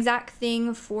 Same exact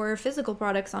thing for physical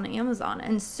products on Amazon.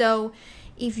 And so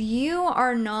if you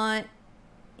are not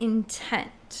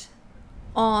intent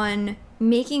on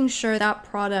making sure that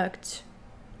product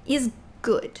is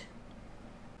good,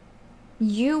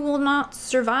 you will not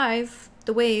survive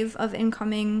the wave of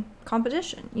incoming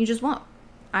competition. You just won't.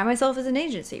 I myself as an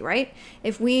agency, right?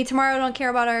 If we tomorrow don't care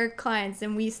about our clients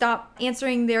and we stop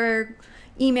answering their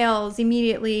emails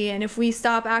immediately, and if we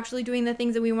stop actually doing the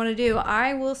things that we want to do,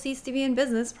 I will cease to be in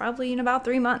business probably in about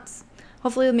 3 months.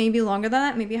 Hopefully maybe longer than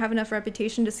that. Maybe I have enough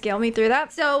reputation to scale me through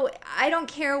that. So I don't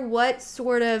care what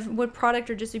product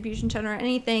or distribution channel or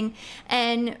anything.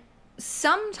 And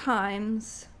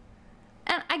sometimes,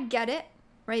 and I get it,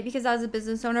 right? Because as a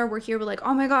business owner, we're like,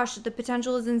 oh my gosh, the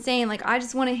potential is insane. Like, I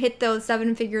just want to hit those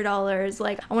 7-figure dollars.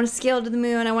 Like, I want to scale to the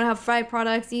moon. I want to have 5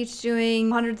 products, each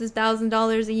doing hundreds of thousands of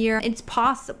dollars a year. It's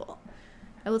possible.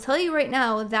 I will tell you right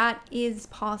now, that is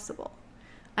possible.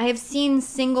 I have seen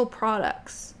single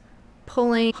products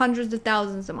pulling hundreds of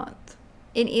thousands a month.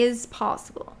 It is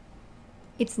possible.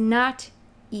 It's not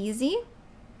easy,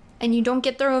 and you don't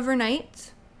get there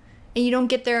overnight, and you don't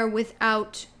get there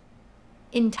without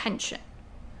intention.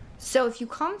 So if you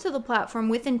come to the platform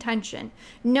with intention,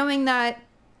 knowing that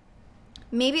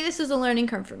maybe this is a learning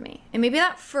curve for me, and maybe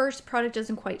that first product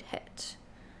doesn't quite hit.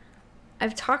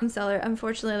 I've talked to seller,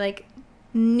 unfortunately, like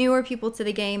newer people to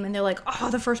the game, and they're like,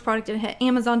 oh, the first product didn't hit.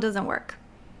 Amazon doesn't work.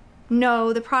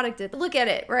 No, the product did. Look at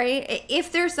it, right?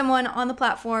 If there's someone on the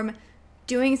platform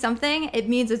doing something, it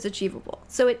means it's achievable.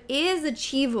 So it is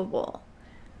achievable.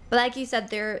 But like you said,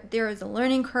 there is a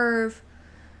learning curve.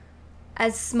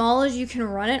 As small as you can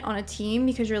run it on a team,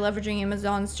 because you're leveraging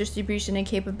Amazon's distribution and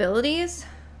capabilities.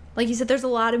 Like you said, there's a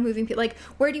lot of moving people. Like,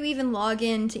 where do you even log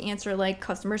in to answer like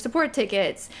customer support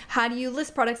tickets? How do you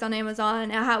list products on Amazon?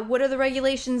 What are the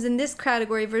regulations in this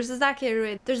category versus that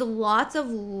category? There's lots of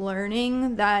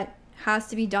learning that has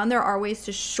to be done. There are ways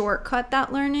to shortcut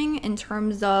that learning in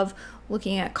terms of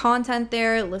looking at content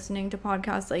there, listening to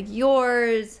podcasts like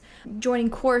yours,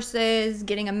 joining courses,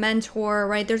 getting a mentor,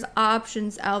 right? There's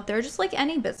options out there, just like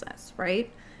any business,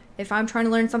 right? If I'm trying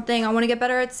to learn something, I want to get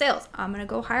better at sales, I'm going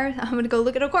to go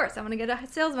look at a course. I'm going to get a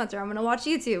sales mentor. I'm going to watch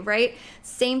YouTube, right?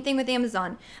 Same thing with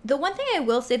Amazon. The one thing I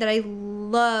will say that I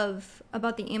love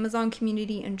about the Amazon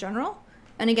community in general,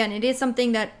 and again, it is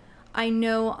something that I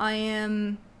know I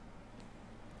am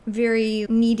very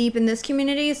knee deep in this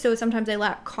community, so sometimes I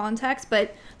lack context,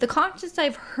 but the context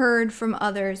I've heard from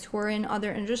others who are in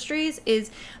other industries is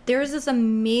there's this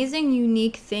amazing,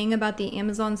 unique thing about the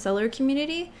Amazon seller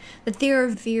community that they are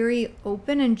very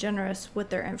open and generous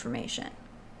with their information.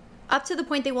 Up to the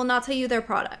point they will not tell you their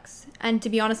products. And to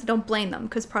be honest, I don't blame them,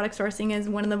 because product sourcing is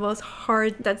one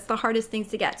of that's the hardest things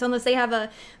to get. So unless they have a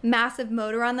massive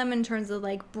moat around them in terms of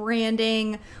like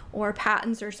branding or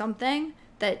patents or something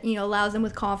that, you know, allows them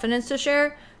with confidence to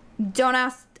share, don't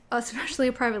ask, especially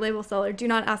a private label seller, do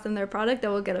not ask them their product. They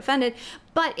will get offended.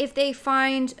 But if they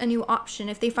find a new option,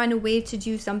 if they find a way to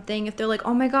do something, if they're like,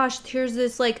 oh my gosh, here's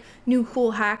this like new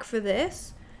cool hack for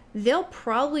this, they'll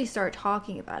probably start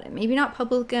talking about it. Maybe not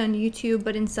publicly on YouTube,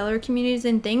 but in seller communities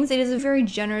and things, it is a very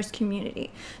generous community.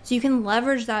 So you can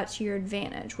leverage that to your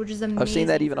advantage, which is amazing. I've seen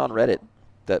that even on Reddit,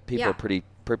 that people are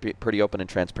pretty open and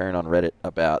transparent on Reddit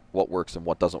about what works and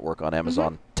what doesn't work on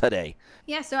Amazon today.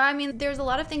 Yeah, so I mean, there's a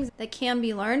lot of things that can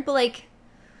be learned, but like,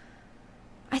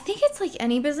 I think it's like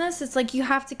any business, it's like you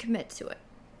have to commit to it.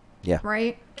 Yeah.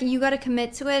 Right? You got to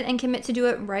commit to it and commit to do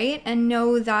it right, and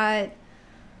know that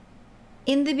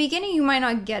in the beginning you might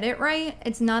not get it right.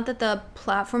 It's not that the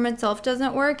platform itself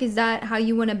doesn't work, is that how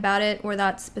you went about it, or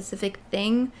that specific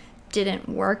thing didn't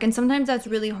work. And sometimes that's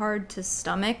really hard to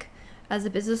stomach as a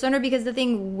business owner, because the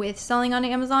thing with selling on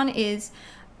Amazon is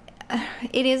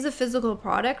it is a physical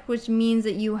product, which means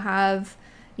that you have,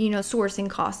 you know, sourcing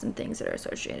costs and things that are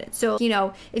associated. So, you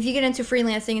know, if you get into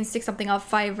freelancing and stick something off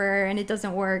Fiverr and it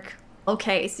doesn't work,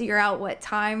 okay, so you're out what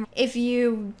time? If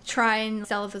you try and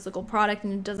sell a physical product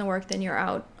and it doesn't work, then you're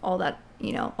out all that,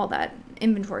 you know, all that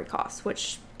inventory costs,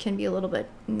 which can be a little bit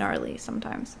gnarly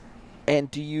sometimes. And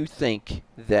do you think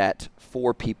that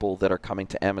for people that are coming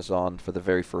to Amazon for the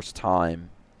very first time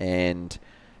and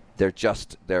they're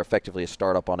effectively a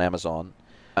startup on Amazon,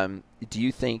 do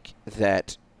you think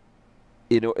that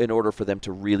in order for them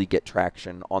to really get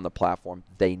traction on the platform,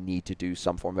 they need to do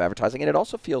some form of advertising? And it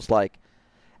also feels like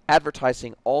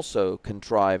advertising also can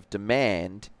drive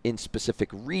demand in specific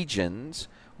regions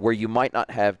where you might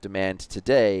not have demand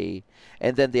today,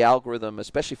 and then the algorithm,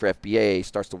 especially for FBA,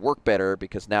 starts to work better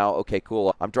because now, okay,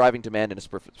 cool, I'm driving demand in a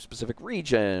specific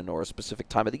region or a specific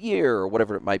time of the year or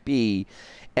whatever it might be,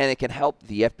 and it can help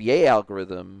the FBA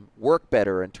algorithm work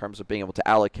better in terms of being able to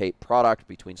allocate product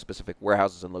between specific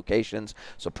warehouses and locations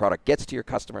so product gets to your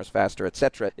customers faster,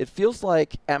 etc. It feels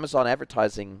like Amazon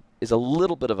advertising is a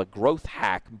little bit of a growth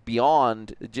hack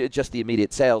beyond just the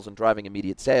immediate sales and driving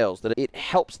immediate sales, that it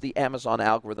helps the Amazon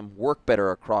algorithm work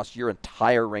better across your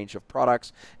entire range of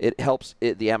products. It helps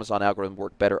the Amazon algorithm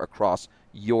work better across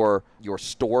your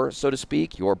store, so to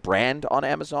speak, your brand on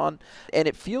Amazon. And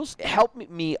it help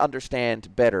me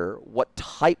understand better what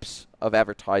types of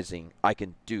advertising I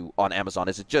can do on Amazon.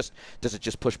 Does it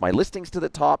just push my listings to the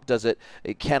top?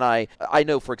 I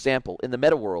know, for example, in the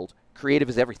meta world, creative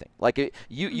is everything. Like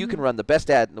you can run the best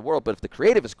ad in the world, but if the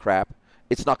creative is crap,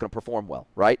 it's not going to perform well,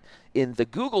 right? In the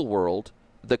Google world,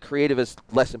 the creative is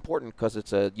less important because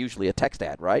it's usually a text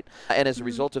ad, right? And as a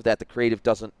result of that, the creative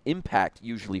doesn't impact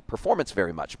usually performance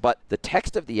very much. But the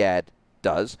text of the ad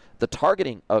does, the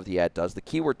targeting of the ad does, the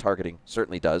keyword targeting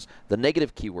certainly does, the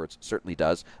negative keywords certainly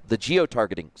does, the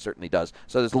geo-targeting certainly does.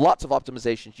 So there's lots of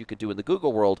optimizations you can do in the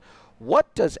Google world.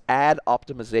 What does ad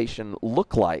optimization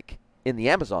look like in the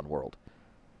Amazon world?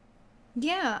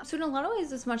 Yeah, so in a lot of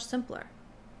ways it's much simpler,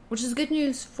 which is good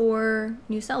news for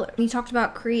new sellers. You talked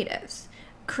about creatives.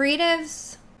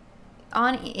 Creatives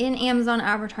in Amazon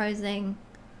advertising,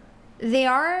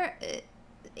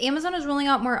 Amazon is rolling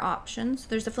out more options.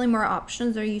 There's definitely more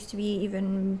options. There used to be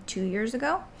even 2 years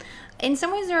ago. In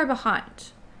some ways they're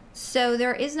behind. So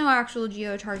there is no actual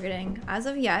geo-targeting as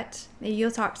of yet. Maybe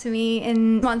you'll talk to me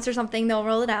in months or something, they'll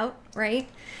roll it out, right?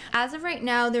 As of right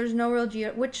now, there's no real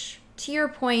geo, which to your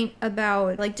point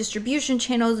about like distribution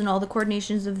channels and all the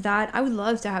coordinations of that, I would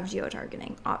love to have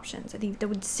geo-targeting options. I think that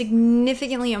would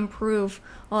significantly improve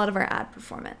a lot of our ad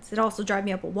performance. It also drives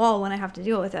me up a wall when I have to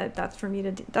deal with it. That's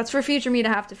for future me to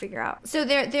have to figure out. So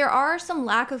there are some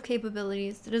lack of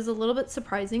capabilities that is a little bit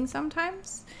surprising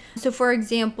sometimes. So for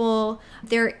example,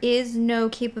 there is no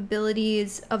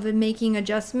capabilities of making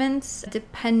adjustments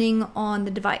depending on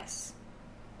the device,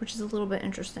 which is a little bit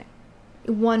interesting.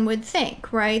 One would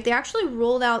think, right? They actually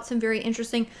rolled out some very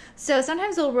interesting, so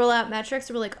sometimes they'll roll out metrics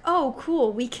that we're like, oh,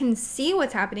 cool, we can see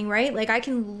what's happening, right? Like I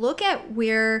can look at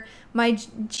where my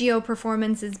geo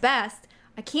performance is best.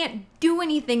 I can't do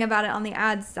anything about it on the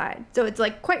ads side. So it's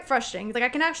like quite frustrating. Like I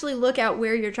can actually look at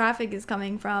where your traffic is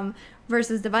coming from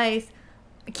versus device.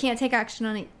 I can't take action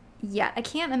on it yet. I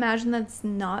can't imagine that's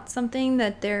not something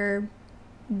that they're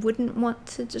wouldn't want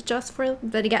to adjust for,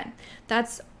 but again,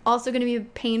 that's also going to be a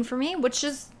pain for me, which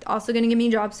is also going to give me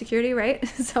job security, right?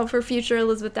 So for future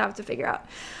Elizabeth, I have to figure out.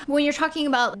 When you're talking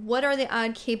about what are the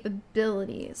ad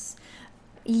capabilities,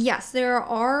 yes, there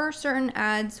are certain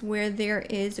ads where there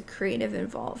is a creative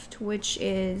involved, which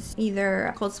is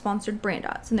either called sponsored brand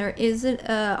ads. And there is an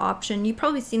option, you've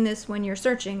probably seen this when you're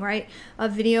searching, right? A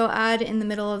video ad in the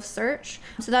middle of search.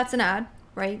 So that's an ad,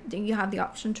 right? You have the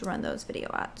option to run those video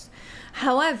ads.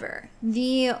 However,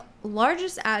 the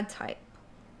largest ad type,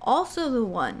 also the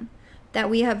one that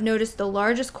we have noticed the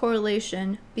largest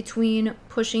correlation between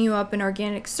pushing you up in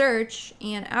organic search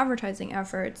and advertising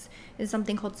efforts, is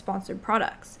something called sponsored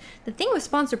products. The thing with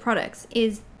sponsored products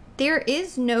is there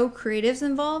is no creatives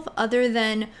involved other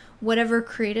than whatever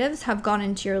creatives have gone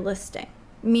into your listing,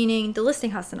 meaning the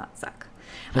listing has to not suck.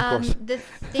 Of course. The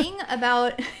thing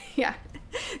about, yeah,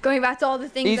 going back to all the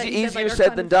things that you easier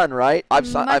said than done, right? I've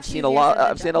seen a lot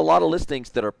of listings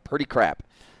that are pretty crap.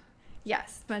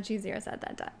 Yes, much easier said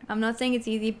than done. I'm not saying it's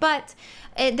easy, but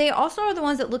they also are the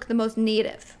ones that look the most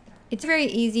native. It's very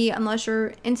easy unless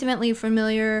you're intimately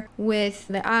familiar with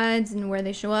the ads and where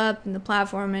they show up and the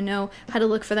platform and know how to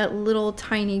look for that little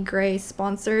tiny gray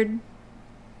sponsored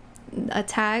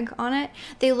tag on it.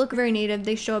 They look very native.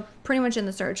 They show up pretty much in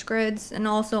the search grids and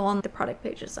also on the product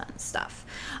pages and stuff.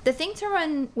 The thing to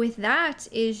run with that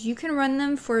is you can run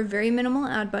them for very minimal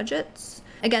ad budgets.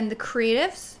 Again, the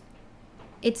creatives,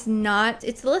 it's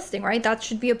the listing, right? That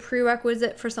should be a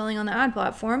prerequisite for selling on the ad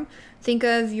platform. Think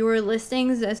of your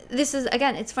listings as, this is,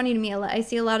 again, it's funny to me. I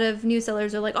see a lot of new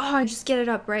sellers are like, oh, I just get it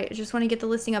up, right? I just want to get the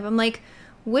listing up. I'm like,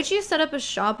 would you set up a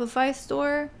Shopify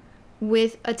store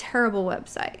with a terrible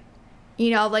website?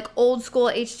 You know, like old school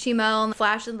HTML and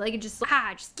Flash, and like just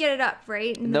get it up,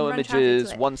 right? And no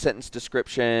images, one sentence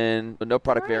description, no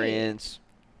product variants.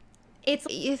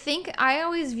 I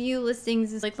always view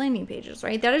listings as like landing pages,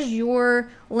 right? That is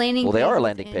your landing page. Well, they are a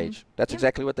landing page. That's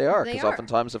exactly what they are. Because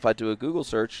oftentimes if I do a Google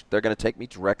search, they're going to take me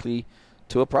directly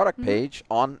to a product page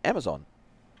on Amazon.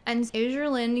 And is your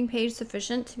landing page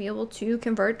sufficient to be able to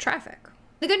convert traffic?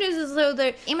 The good news is, though,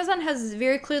 that Amazon has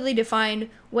very clearly defined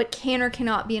what can or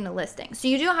cannot be in a listing. So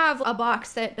you do have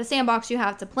a sandbox you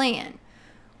have to play in,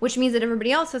 which means that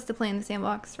everybody else has to play in the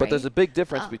sandbox, right? But there's a big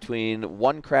difference between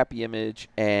one crappy image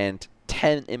and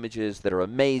 10 images that are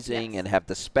amazing and have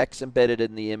the specs embedded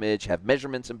in the image, have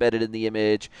measurements embedded in the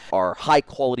image, are high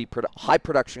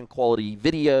production quality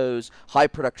videos, high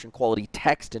production quality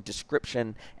text and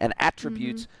description and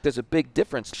attributes. There's a big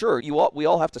difference. Sure, we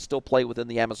all have to still play within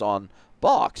the Amazon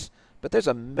box, but there's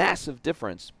a massive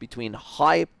difference between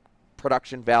high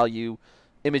production value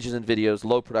images and videos,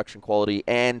 low production quality,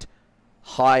 and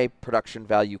high production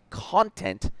value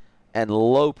content and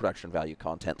low production value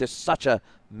content. There's such a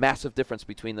massive difference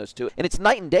between those two. And it's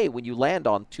night and day when you land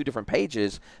on two different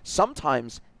pages,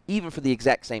 sometimes even for the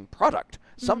exact same product.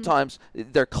 Sometimes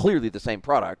they're clearly the same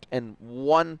product, and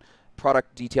one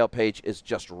product detail page is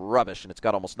just rubbish and it's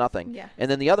got almost nothing. Yeah.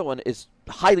 And then the other one is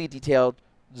highly detailed,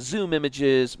 zoom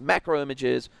images, macro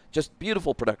images, just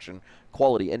beautiful production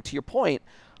quality. And to your point,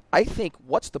 I think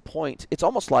what's the point? It's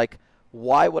almost like,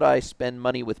 why would I spend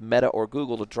money with Meta or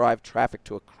Google to drive traffic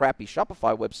to a crappy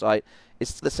Shopify website?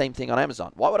 It's the same thing on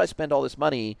Amazon. Why would I spend all this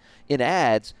money in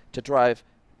ads to drive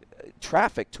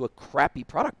traffic to a crappy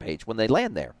product page when they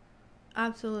land there?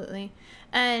 Absolutely.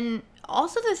 And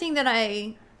also the thing that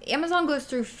Amazon goes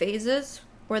through phases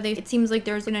where it seems like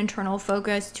there's an internal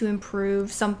focus to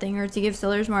improve something or to give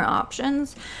sellers more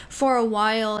options. For a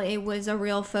while, it was a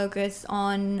real focus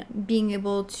on being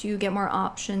able to get more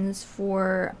options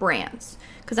for brands,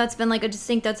 because that's been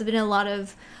that's been a lot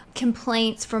of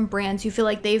complaints from brands who feel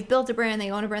like they've built a brand,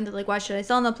 they own a brand, they're like, why should I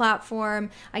sell on the platform?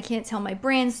 I can't tell my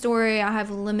brand story. I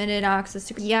have limited access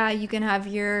to, you can have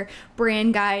your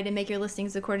brand guide and make your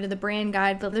listings according to the brand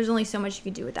guide, but there's only so much you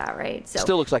can do with that, right? So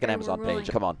still looks like an Amazon page.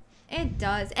 Come on. It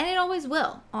does, and it always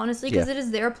will, honestly, because it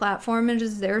is their platform, it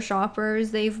is their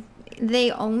shoppers.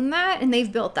 They own that, and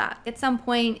they've built that. At some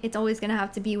point, it's always going to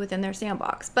have to be within their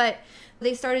sandbox. But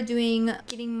they started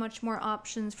getting much more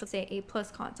options for, say, A+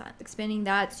 content, expanding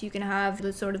that so you can have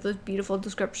those beautiful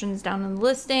descriptions down in the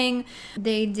listing.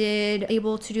 They did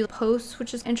able to do posts,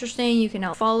 which is interesting. You can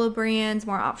now follow brands,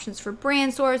 more options for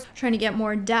brand source, trying to get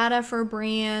more data for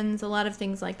brands, a lot of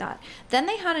things like that. Then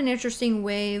they had an interesting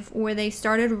wave where they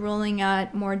started rolling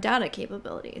out more data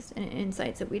capabilities and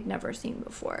insights that we'd never seen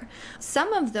before.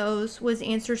 Some of those was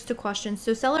answers to questions.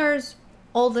 So sellers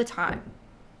all the time,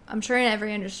 I'm sure in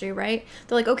every industry, right?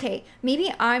 They're like, okay,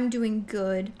 maybe I'm doing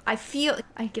good. I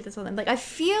get this all the time. Like, I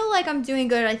feel like I'm doing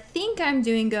good. I think I'm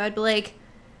doing good, but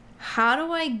how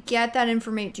do I get that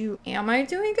information? Am I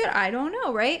doing good? I don't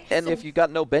know, right? And if you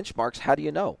got no benchmarks, how do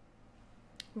you know?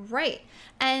 Right.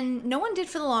 And no one did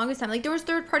for the longest time. Like, there was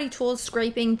third-party tools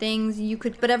scraping things you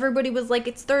could, but everybody was like,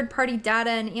 it's third-party data,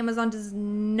 and Amazon does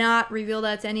not reveal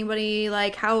that to anybody.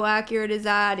 Like, how accurate is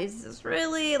that? Is this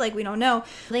really? Like, we don't know.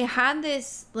 They had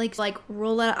this, like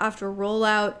rollout after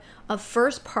rollout of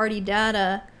first-party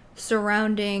data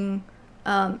surrounding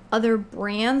other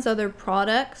brands, other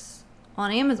products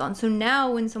on Amazon. So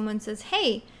now when someone says,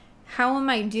 hey, how am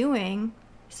I doing?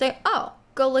 You say, oh,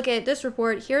 go look at this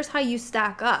report. Here's how you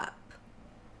stack up.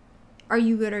 Are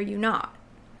you good or are you not?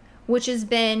 Which has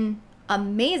been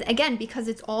amazing. Again, because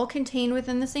it's all contained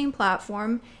within the same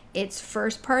platform. It's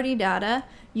first party data.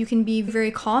 You can be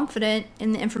very confident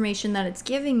in the information that it's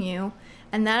giving you.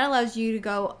 And that allows you to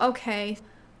go, okay,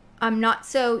 I'm not.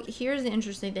 So here's the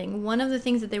interesting thing. One of the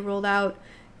things that they rolled out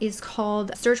is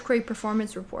called Search Query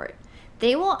Performance Report.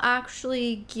 They will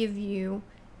actually give you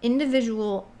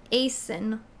individual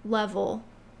ASIN level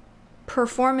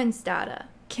performance data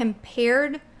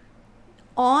compared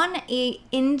on a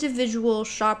individual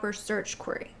shopper search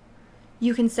query.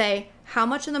 You can say, how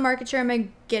much of the market share am I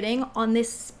getting on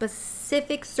this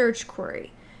specific search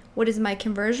query? What is my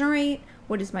conversion rate?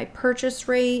 What is my purchase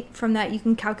rate? From that, you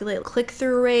can calculate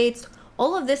click-through rates,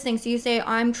 all of this thing. So you say,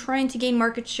 I'm trying to gain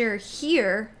market share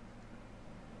here.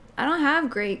 I don't have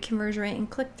great conversion rate and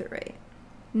click-through rate.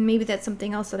 Maybe that's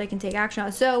something else that I can take action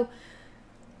on. So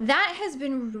that has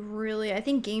been really, I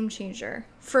think, game changer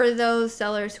for those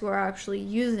sellers who are actually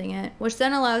using it, which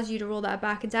then allows you to roll that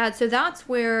back into ads. So that's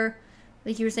where,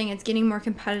 like you were saying, it's getting more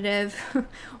competitive.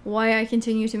 Why I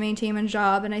continue to maintain my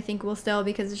job, and I think will still,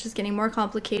 because it's just getting more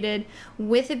complicated.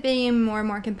 With it being more and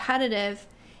more competitive,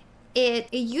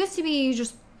 it used to be you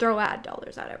just throw ad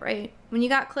dollars at it, right? When you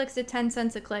got clicks at 10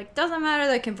 cents a click, doesn't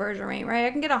matter the conversion rate, right?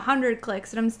 I can get 100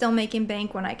 clicks and I'm still making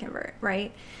bank when I convert,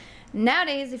 right?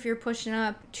 Nowadays, if you're pushing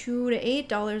up $2 to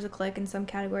 $8 a click in some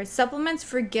categories, supplements,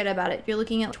 forget about it. You're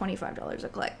looking at $25 a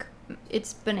click.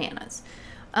 It's bananas.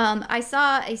 I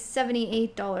saw a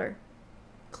 $78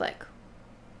 click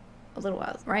a little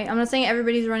while, right? I'm not saying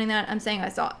everybody's running that. I'm saying I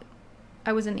saw it.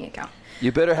 I was in the account.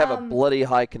 You better have a bloody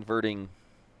high converting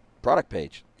product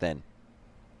page then.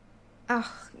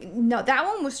 No, that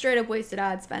one was straight up wasted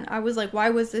ad spend. I was like, why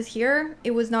was this here?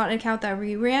 It was not an account that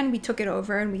we ran. We took it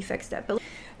over and we fixed it. But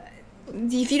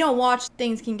if you don't watch,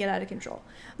 things can get out of control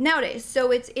nowadays.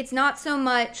 So it's not so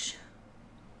much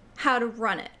how to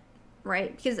run it,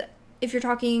 right? Because if you're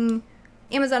talking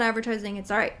Amazon advertising, it's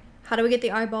all right, how do I get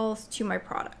the eyeballs to my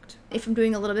product? If I'm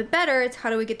doing a little bit better, it's how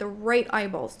do I get the right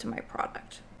eyeballs to my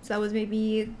product? So that was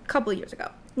maybe a couple of years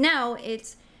ago. Now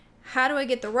it's how do I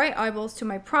get the right eyeballs to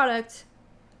my product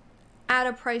at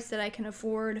a price that I can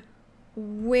afford,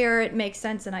 where it makes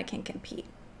sense and I can compete.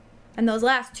 And those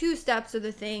last two steps are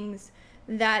the things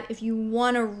that if you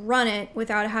want to run it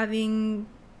without having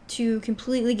to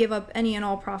completely give up any and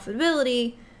all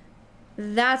profitability,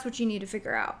 that's what you need to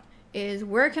figure out, is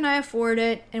where can I afford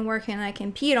it and where can I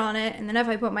compete on it? And then if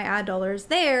I put my ad dollars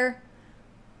there,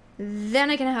 then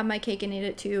I can have my cake and eat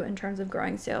it too in terms of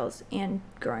growing sales and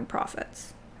growing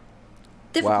profits.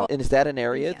 Difficult. Wow. And is that an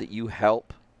area that you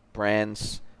help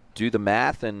brands do the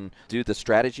math and do the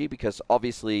strategy? Because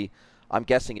obviously, I'm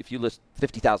guessing if you list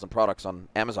 50,000 products on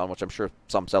Amazon, which I'm sure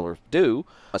some sellers do,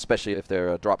 especially if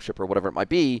they're a drop shipper or whatever it might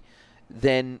be,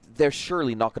 then they're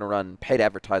surely not going to run paid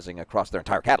advertising across their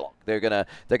entire catalog. They're gonna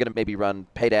maybe run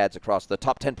paid ads across the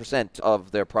top 10%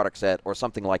 of their product set or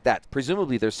something like that.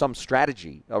 Presumably, there's some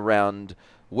strategy around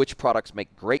which products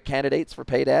make great candidates for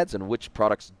paid ads and which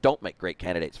products don't make great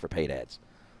candidates for paid ads.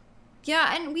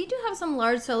 Yeah, and we do have some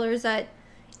large sellers that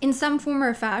in some form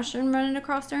or fashion run it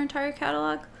across their entire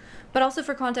catalog. But also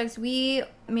for context, we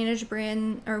manage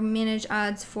manage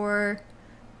ads for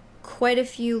quite a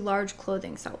few large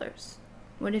clothing sellers.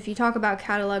 What if you talk about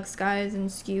catalog size and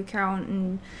SKU count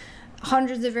and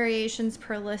hundreds of variations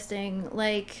per listing,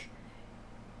 like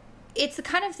it's the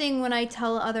kind of thing when I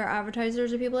tell other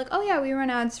advertisers or people like, oh yeah, we run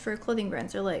ads for clothing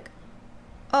brands. They're like,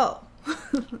 oh,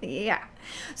 yeah.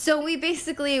 So we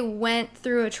basically went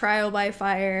through a trial by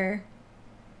fire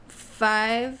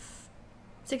 5-6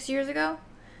 years ago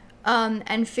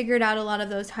and figured out a lot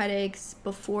of those headaches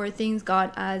before things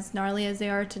got as gnarly as they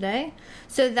are today.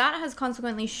 So that has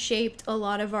consequently shaped a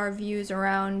lot of our views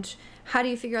around how do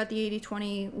you figure out the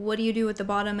 80-20? What do you do with the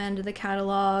bottom end of the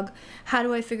catalog? How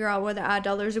do I figure out where the ad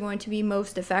dollars are going to be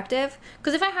most effective?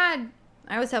 Because if I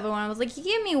always have one, I was like, you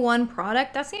give me one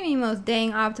product, that's going to be the most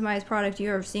dang optimized product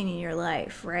you've ever seen in your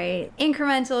life, right?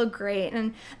 Incremental, great.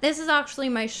 And this is actually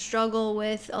my struggle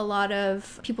with a lot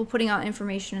of people putting out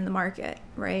information in the market,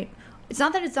 right? It's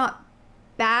not that it's not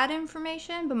bad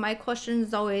information, but my question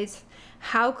is always,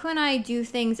 how can I do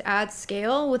things at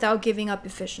scale without giving up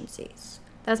efficiencies?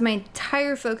 That's my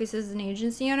entire focus as an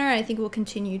agency owner, and I think will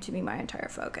continue to be my entire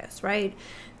focus, right?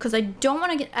 Because I don't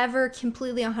want to get ever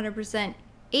completely 100%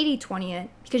 80-20 it,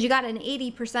 because you got an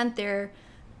 80% there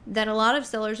that a lot of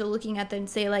sellers are looking at and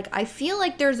say, like, I feel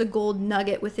like there's a gold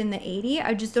nugget within the 80,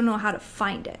 I just don't know how to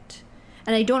find it.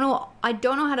 And I don't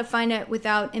know how to find it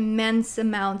without immense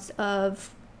amounts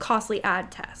of costly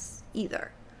ad tests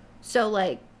either. So,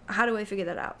 like, how do I figure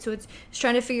that out? So it's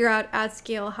trying to figure out at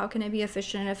scale, how can I be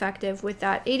efficient and effective with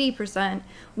that 80%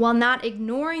 while not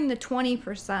ignoring the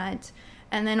 20%,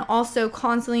 and then also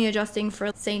constantly adjusting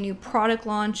for, say, new product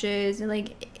launches. And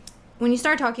like, when you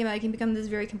start talking about it, it can become this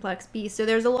very complex beast. So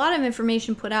there's a lot of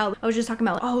information put out. I was just talking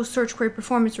about, like, oh, search query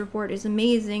performance report is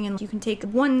amazing, and you can take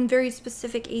one very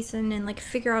specific ASIN and like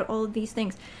figure out all of these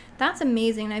things. That's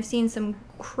amazing. And I've seen some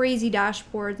crazy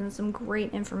dashboards and some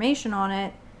great information on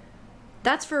it.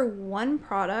 That's for one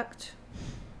product.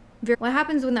 What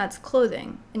happens when that's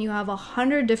clothing and you have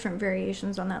 100 different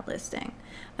variations on that listing,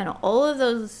 and all of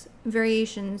those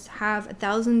variations have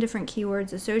 1,000 different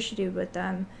keywords associated with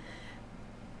them?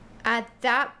 At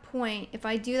that point, if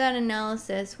I do that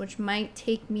analysis, which might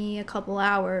take me a couple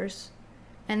hours,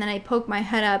 and then I poke my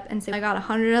head up and say, I got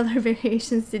 100 other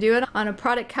variations to do it on a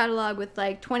product catalog with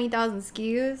like 20,000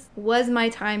 SKUs, was my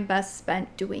time best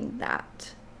spent doing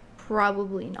that?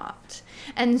 Probably not.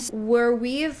 And where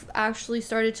we've actually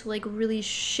started to like really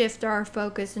shift our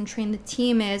focus and train the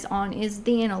team is the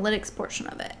analytics portion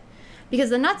of it. Because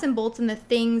the nuts and bolts and the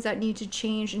things that need to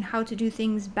change and how to do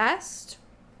things best,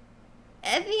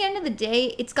 at the end of the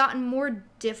day, it's gotten more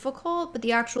difficult, but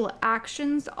the actual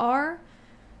actions are,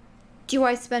 do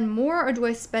I spend more or do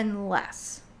I spend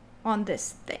less on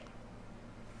this thing?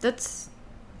 That's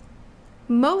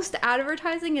most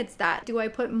advertising, it's that. Do I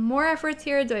put more efforts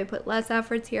here? Do I put less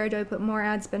efforts here? Do I put more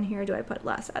ad spend here? Do I put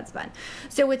less ad spend?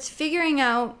 So it's figuring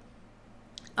out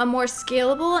a more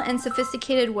scalable and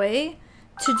sophisticated way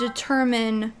to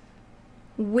determine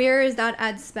where is that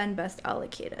ad spend best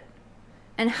allocated.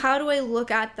 And how do I look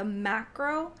at the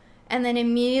macro and then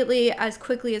immediately, as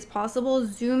quickly as possible,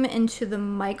 zoom into the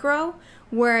micro,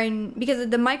 because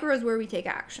the micro is where we take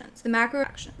actions, the macro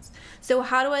actions. So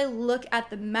how do I look at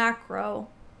the macro,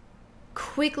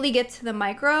 quickly get to the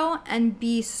micro, and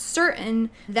be certain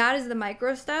that is the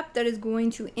micro step that is going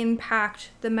to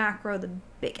impact the macro the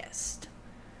biggest?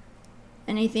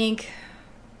 And I think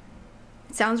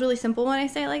it sounds really simple when I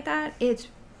say it like that. It's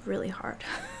really hard.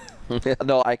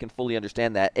 No, I can fully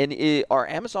understand that. And are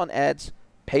Amazon ads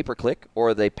pay-per-click, or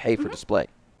are they pay-for-display?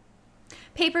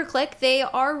 Pay-per-click. They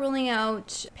are rolling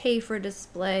out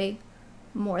pay-for-display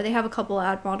more. They have a couple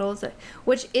ad models,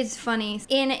 which is funny.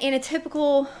 In a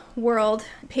typical world,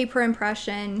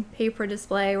 pay-per-impression,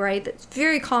 pay-per-display, right? That's a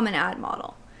very common ad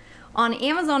model. On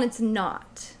Amazon, it's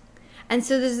not. And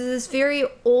so there's this very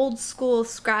old-school,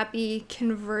 scrappy,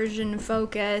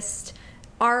 conversion-focused,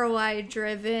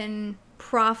 ROI-driven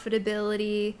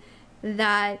profitability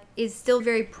that is still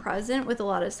very present with a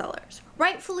lot of sellers.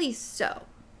 Rightfully so.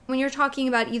 When you're talking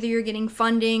about either you're getting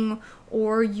funding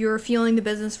or you're fueling the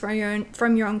business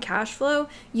from your own cash flow,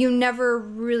 you never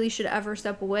really should ever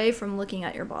step away from looking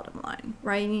at your bottom line,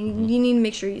 right? You need to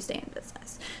make sure you stay in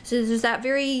business. So there's that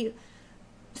very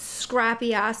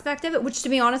scrappy aspect of it, which, to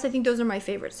be honest, I think those are my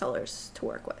favorite sellers to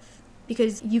work with.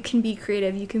 Because you can be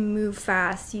creative, you can move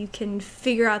fast, you can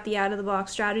figure out the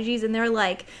out-of-the-box strategies, and they're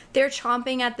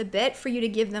chomping at the bit for you to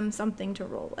give them something to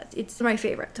roll with. It's my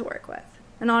favorite to work with,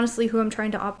 and honestly who I'm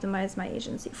trying to optimize my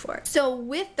agency for. So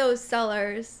with those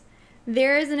sellers,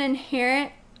 there is an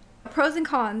inherent pros and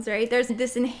cons, right? There's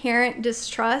this inherent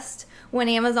distrust when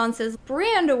Amazon says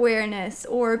brand awareness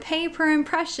or pay per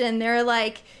impression. They're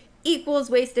like, equals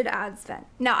wasted ad spend.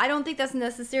 Now, I don't think that's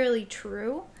necessarily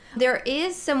true. There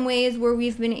is some ways where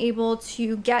we've been able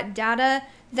to get data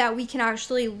that we can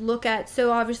actually look at.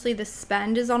 So obviously the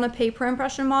spend is on a pay per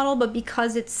impression model, but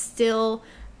because it's still,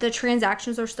 the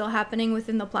transactions are still happening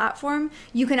within the platform,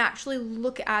 you can actually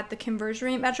look at the conversion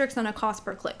rate metrics on a cost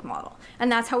per click model. And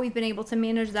that's how we've been able to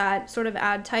manage that sort of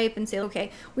ad type and say,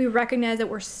 okay, we recognize that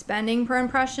we're spending per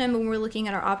impression, but when we're looking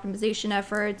at our optimization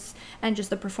efforts and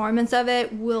just the performance of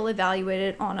it, we'll evaluate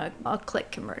it on a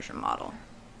click conversion model.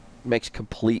 Makes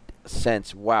complete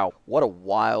sense. Wow, what a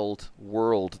wild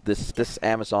world this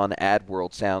Amazon ad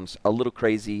world. Sounds a little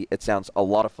crazy. It sounds a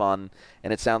lot of fun,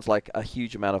 and it sounds like a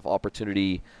huge amount of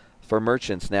opportunity for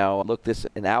merchants. Now, look,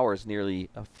 an hour has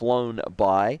nearly flown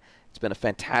by. It's been a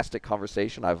fantastic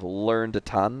conversation. I've learned a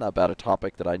ton about a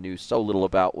topic that I knew so little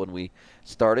about when we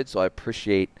started, so I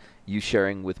appreciate you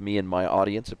sharing with me and my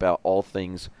audience about all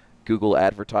things Google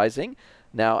advertising.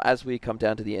 Now, as we come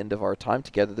down to the end of our time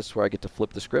together, this is where I get to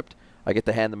flip the script. I get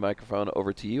to hand the microphone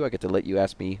over to you. I get to let you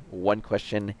ask me one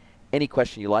question, any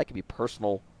question you like. It can be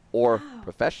personal or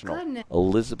professional. Goodness.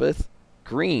 Elizabeth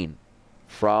Greene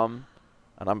from,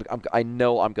 and I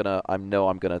know I'm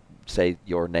gonna say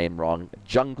your name wrong.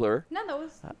 Jungler. No,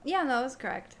 that was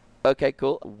correct. Okay,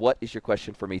 cool. What is your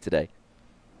question for me today?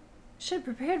 Should have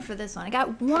prepared for this one. I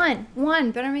got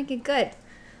one. Better make it good.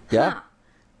 Yeah. Huh.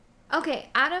 Okay,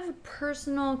 out of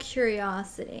personal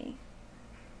curiosity,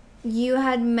 you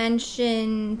had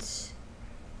mentioned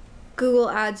Google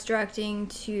Ads directing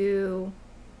to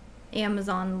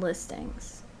Amazon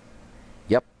listings.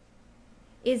 Yep.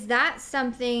 Is that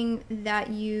something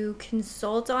that you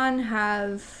consult on,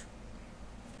 have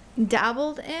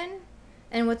dabbled in?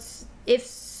 And if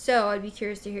so, I'd be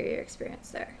curious to hear your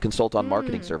experience there. Consult on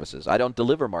marketing services. I don't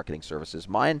deliver marketing services.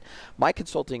 My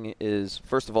consulting is,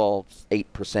 first of all,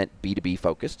 8% B2B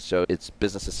focused, so it's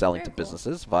businesses selling to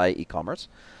businesses via e-commerce.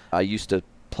 I used to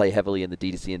play heavily in the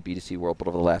D2C and B2C world, but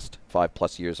over the last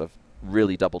 5+ years, I've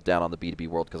really doubled down on the B2B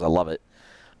world because I love it.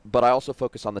 But I also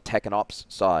focus on the tech and ops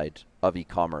side of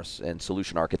e-commerce and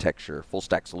solution architecture, full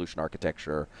stack solution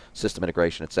architecture, system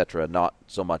integration, etc. Not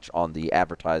so much on the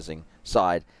advertising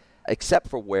side, except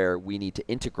for where we need to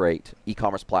integrate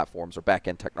e-commerce platforms or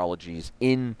back-end technologies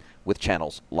in with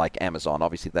channels like Amazon.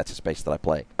 Obviously, that's a space that I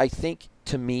play. I think,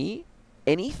 to me,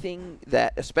 anything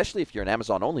that, especially if you're an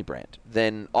Amazon-only brand,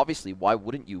 then obviously why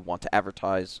wouldn't you want to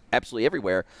advertise absolutely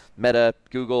everywhere? Meta,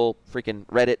 Google, freaking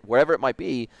Reddit, wherever it might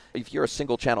be. If you're a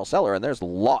single-channel seller, and there's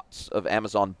lots of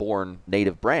Amazon-born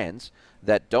native brands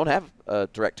that don't have a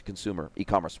direct-to-consumer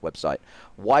e-commerce website,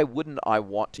 why wouldn't I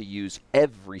want to use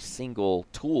every single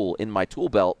tool in my tool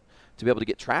belt to be able to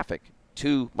get traffic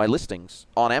to my listings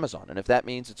on Amazon? And if that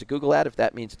means it's a Google ad, if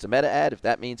that means it's a Meta ad, if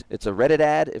that means it's a Reddit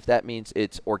ad, if that means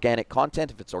it's organic content,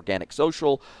 if it's organic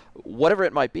social, whatever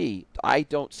it might be, I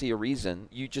don't see a reason.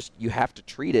 You have to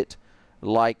treat it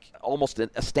like almost a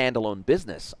standalone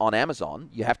business on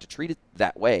Amazon. You have to treat it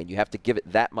that way, and you have to give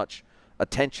it that much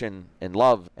attention and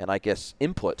love and, I guess,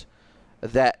 input,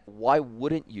 that why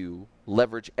wouldn't you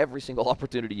leverage every single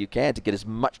opportunity you can to get as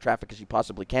much traffic as you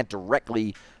possibly can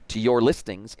directly to your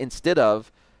listings instead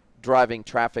of driving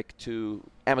traffic to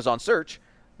Amazon search?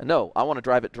 No, I want to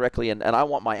drive it directly, and I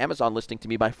want my Amazon listing to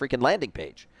be my freaking landing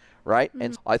page, right?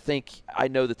 And I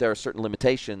know that there are certain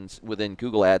limitations within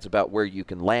Google Ads about where you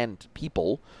can land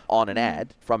people on an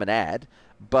ad, from an ad,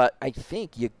 but I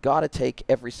think you got to take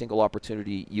every single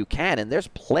opportunity you can, and there's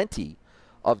plenty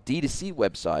of D2C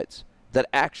websites that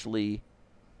actually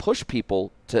push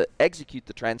people to execute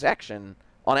the transaction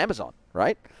on Amazon,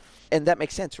 right? And that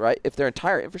makes sense, right? If their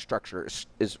entire infrastructure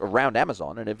is around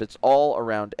Amazon, and if it's all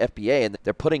around FBA, and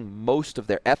they're putting most of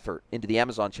their effort into the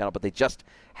Amazon channel, but they just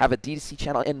have a D2C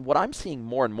channel. And what I'm seeing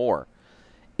more and more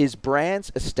is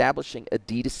brands establishing a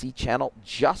D2C channel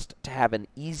just to have an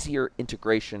easier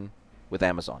integration with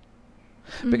Amazon.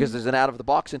 Because there's an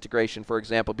out-of-the-box integration, for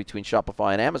example, between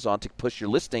Shopify and Amazon to push your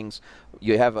listings.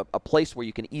 You have a place where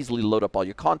you can easily load up all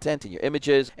your content and your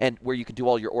images, and where you can do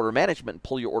all your order management and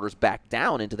pull your orders back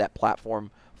down into that platform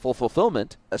full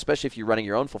fulfillment, especially if you're running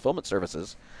your own fulfillment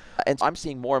services. And I'm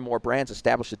seeing more and more brands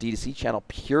establish a D2C channel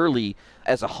purely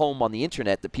as a home on the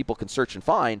internet that people can search and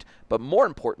find, but more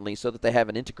importantly, so that they have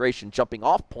an integration jumping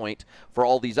off point for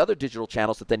all these other digital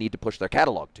channels that they need to push their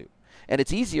catalog to. And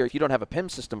it's easier if you don't have a PIM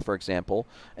system, for example,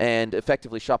 and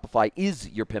effectively Shopify is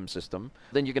your PIM system.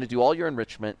 Then you're going to do all your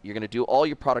enrichment, you're going to do all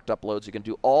your product uploads, you're going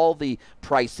to do all the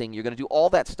pricing, you're going to do all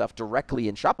that stuff directly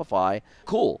in Shopify.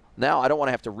 Cool. Now I don't want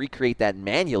to have to recreate that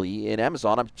manually in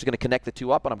Amazon. I'm just going to connect the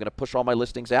two up, and I'm going to push all my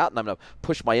listings out, and I'm going to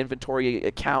push my inventory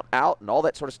account out and all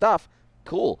that sort of stuff.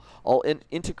 Cool. I'll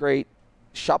integrate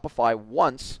Shopify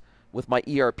once with my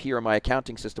ERP or my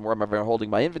accounting system where I'm holding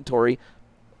my inventory.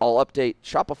 I'll update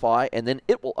Shopify, and then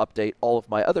it will update all of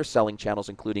my other selling channels,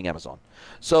 including Amazon.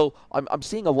 So I'm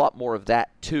seeing a lot more of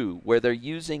that too, where they're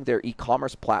using their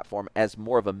e-commerce platform as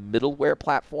more of a middleware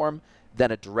platform than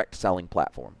a direct selling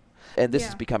platform. And this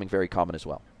is becoming very common as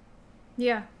well.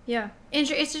 Yeah.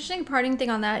 It's interesting parting thing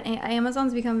on that.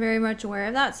 Amazon's become very much aware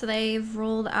of that, so they've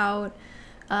rolled out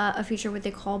a feature what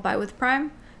they call Buy with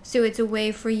Prime. So it's a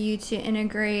way for you to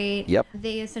integrate. Yep.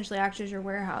 They essentially act as your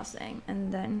warehousing.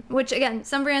 And then, which again,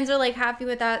 some brands are like happy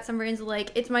with that. Some brands are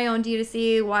like, it's my own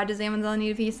D2C. Why does Amazon need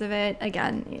a piece of it?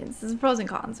 Again, it's pros and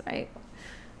cons, right?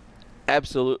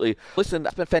 Absolutely. Listen,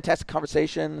 it's been a fantastic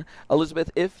conversation.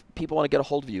 Elizabeth, if people want to get a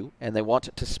hold of you and they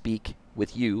want to speak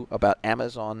with you about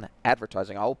Amazon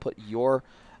advertising, I will put your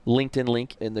LinkedIn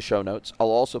link in the show notes.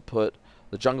 I'll also put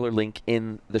the Jungler link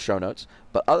in the show notes.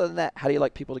 But other than that, how do you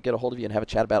like people to get a hold of you and have a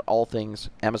chat about all things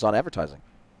Amazon advertising?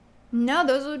 No,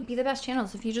 those would be the best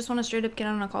channels. If you just want to straight up get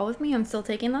on a call with me, I'm still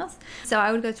taking those. So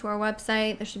I would go to our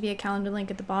website. There should be a calendar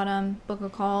link at the bottom. Book a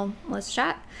call. Let's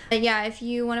chat. But yeah, if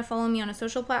you want to follow me on a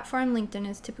social platform, LinkedIn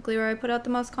is typically where I put out the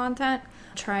most content.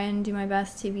 Try and do my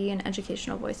best to be an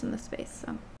educational voice in this space.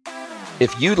 So.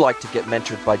 If you'd like to get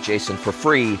mentored by Jason for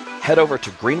free, head over to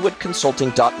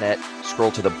greenwoodconsulting.net,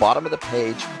 scroll to the bottom of the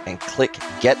page, and click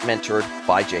Get Mentored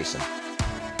by Jason.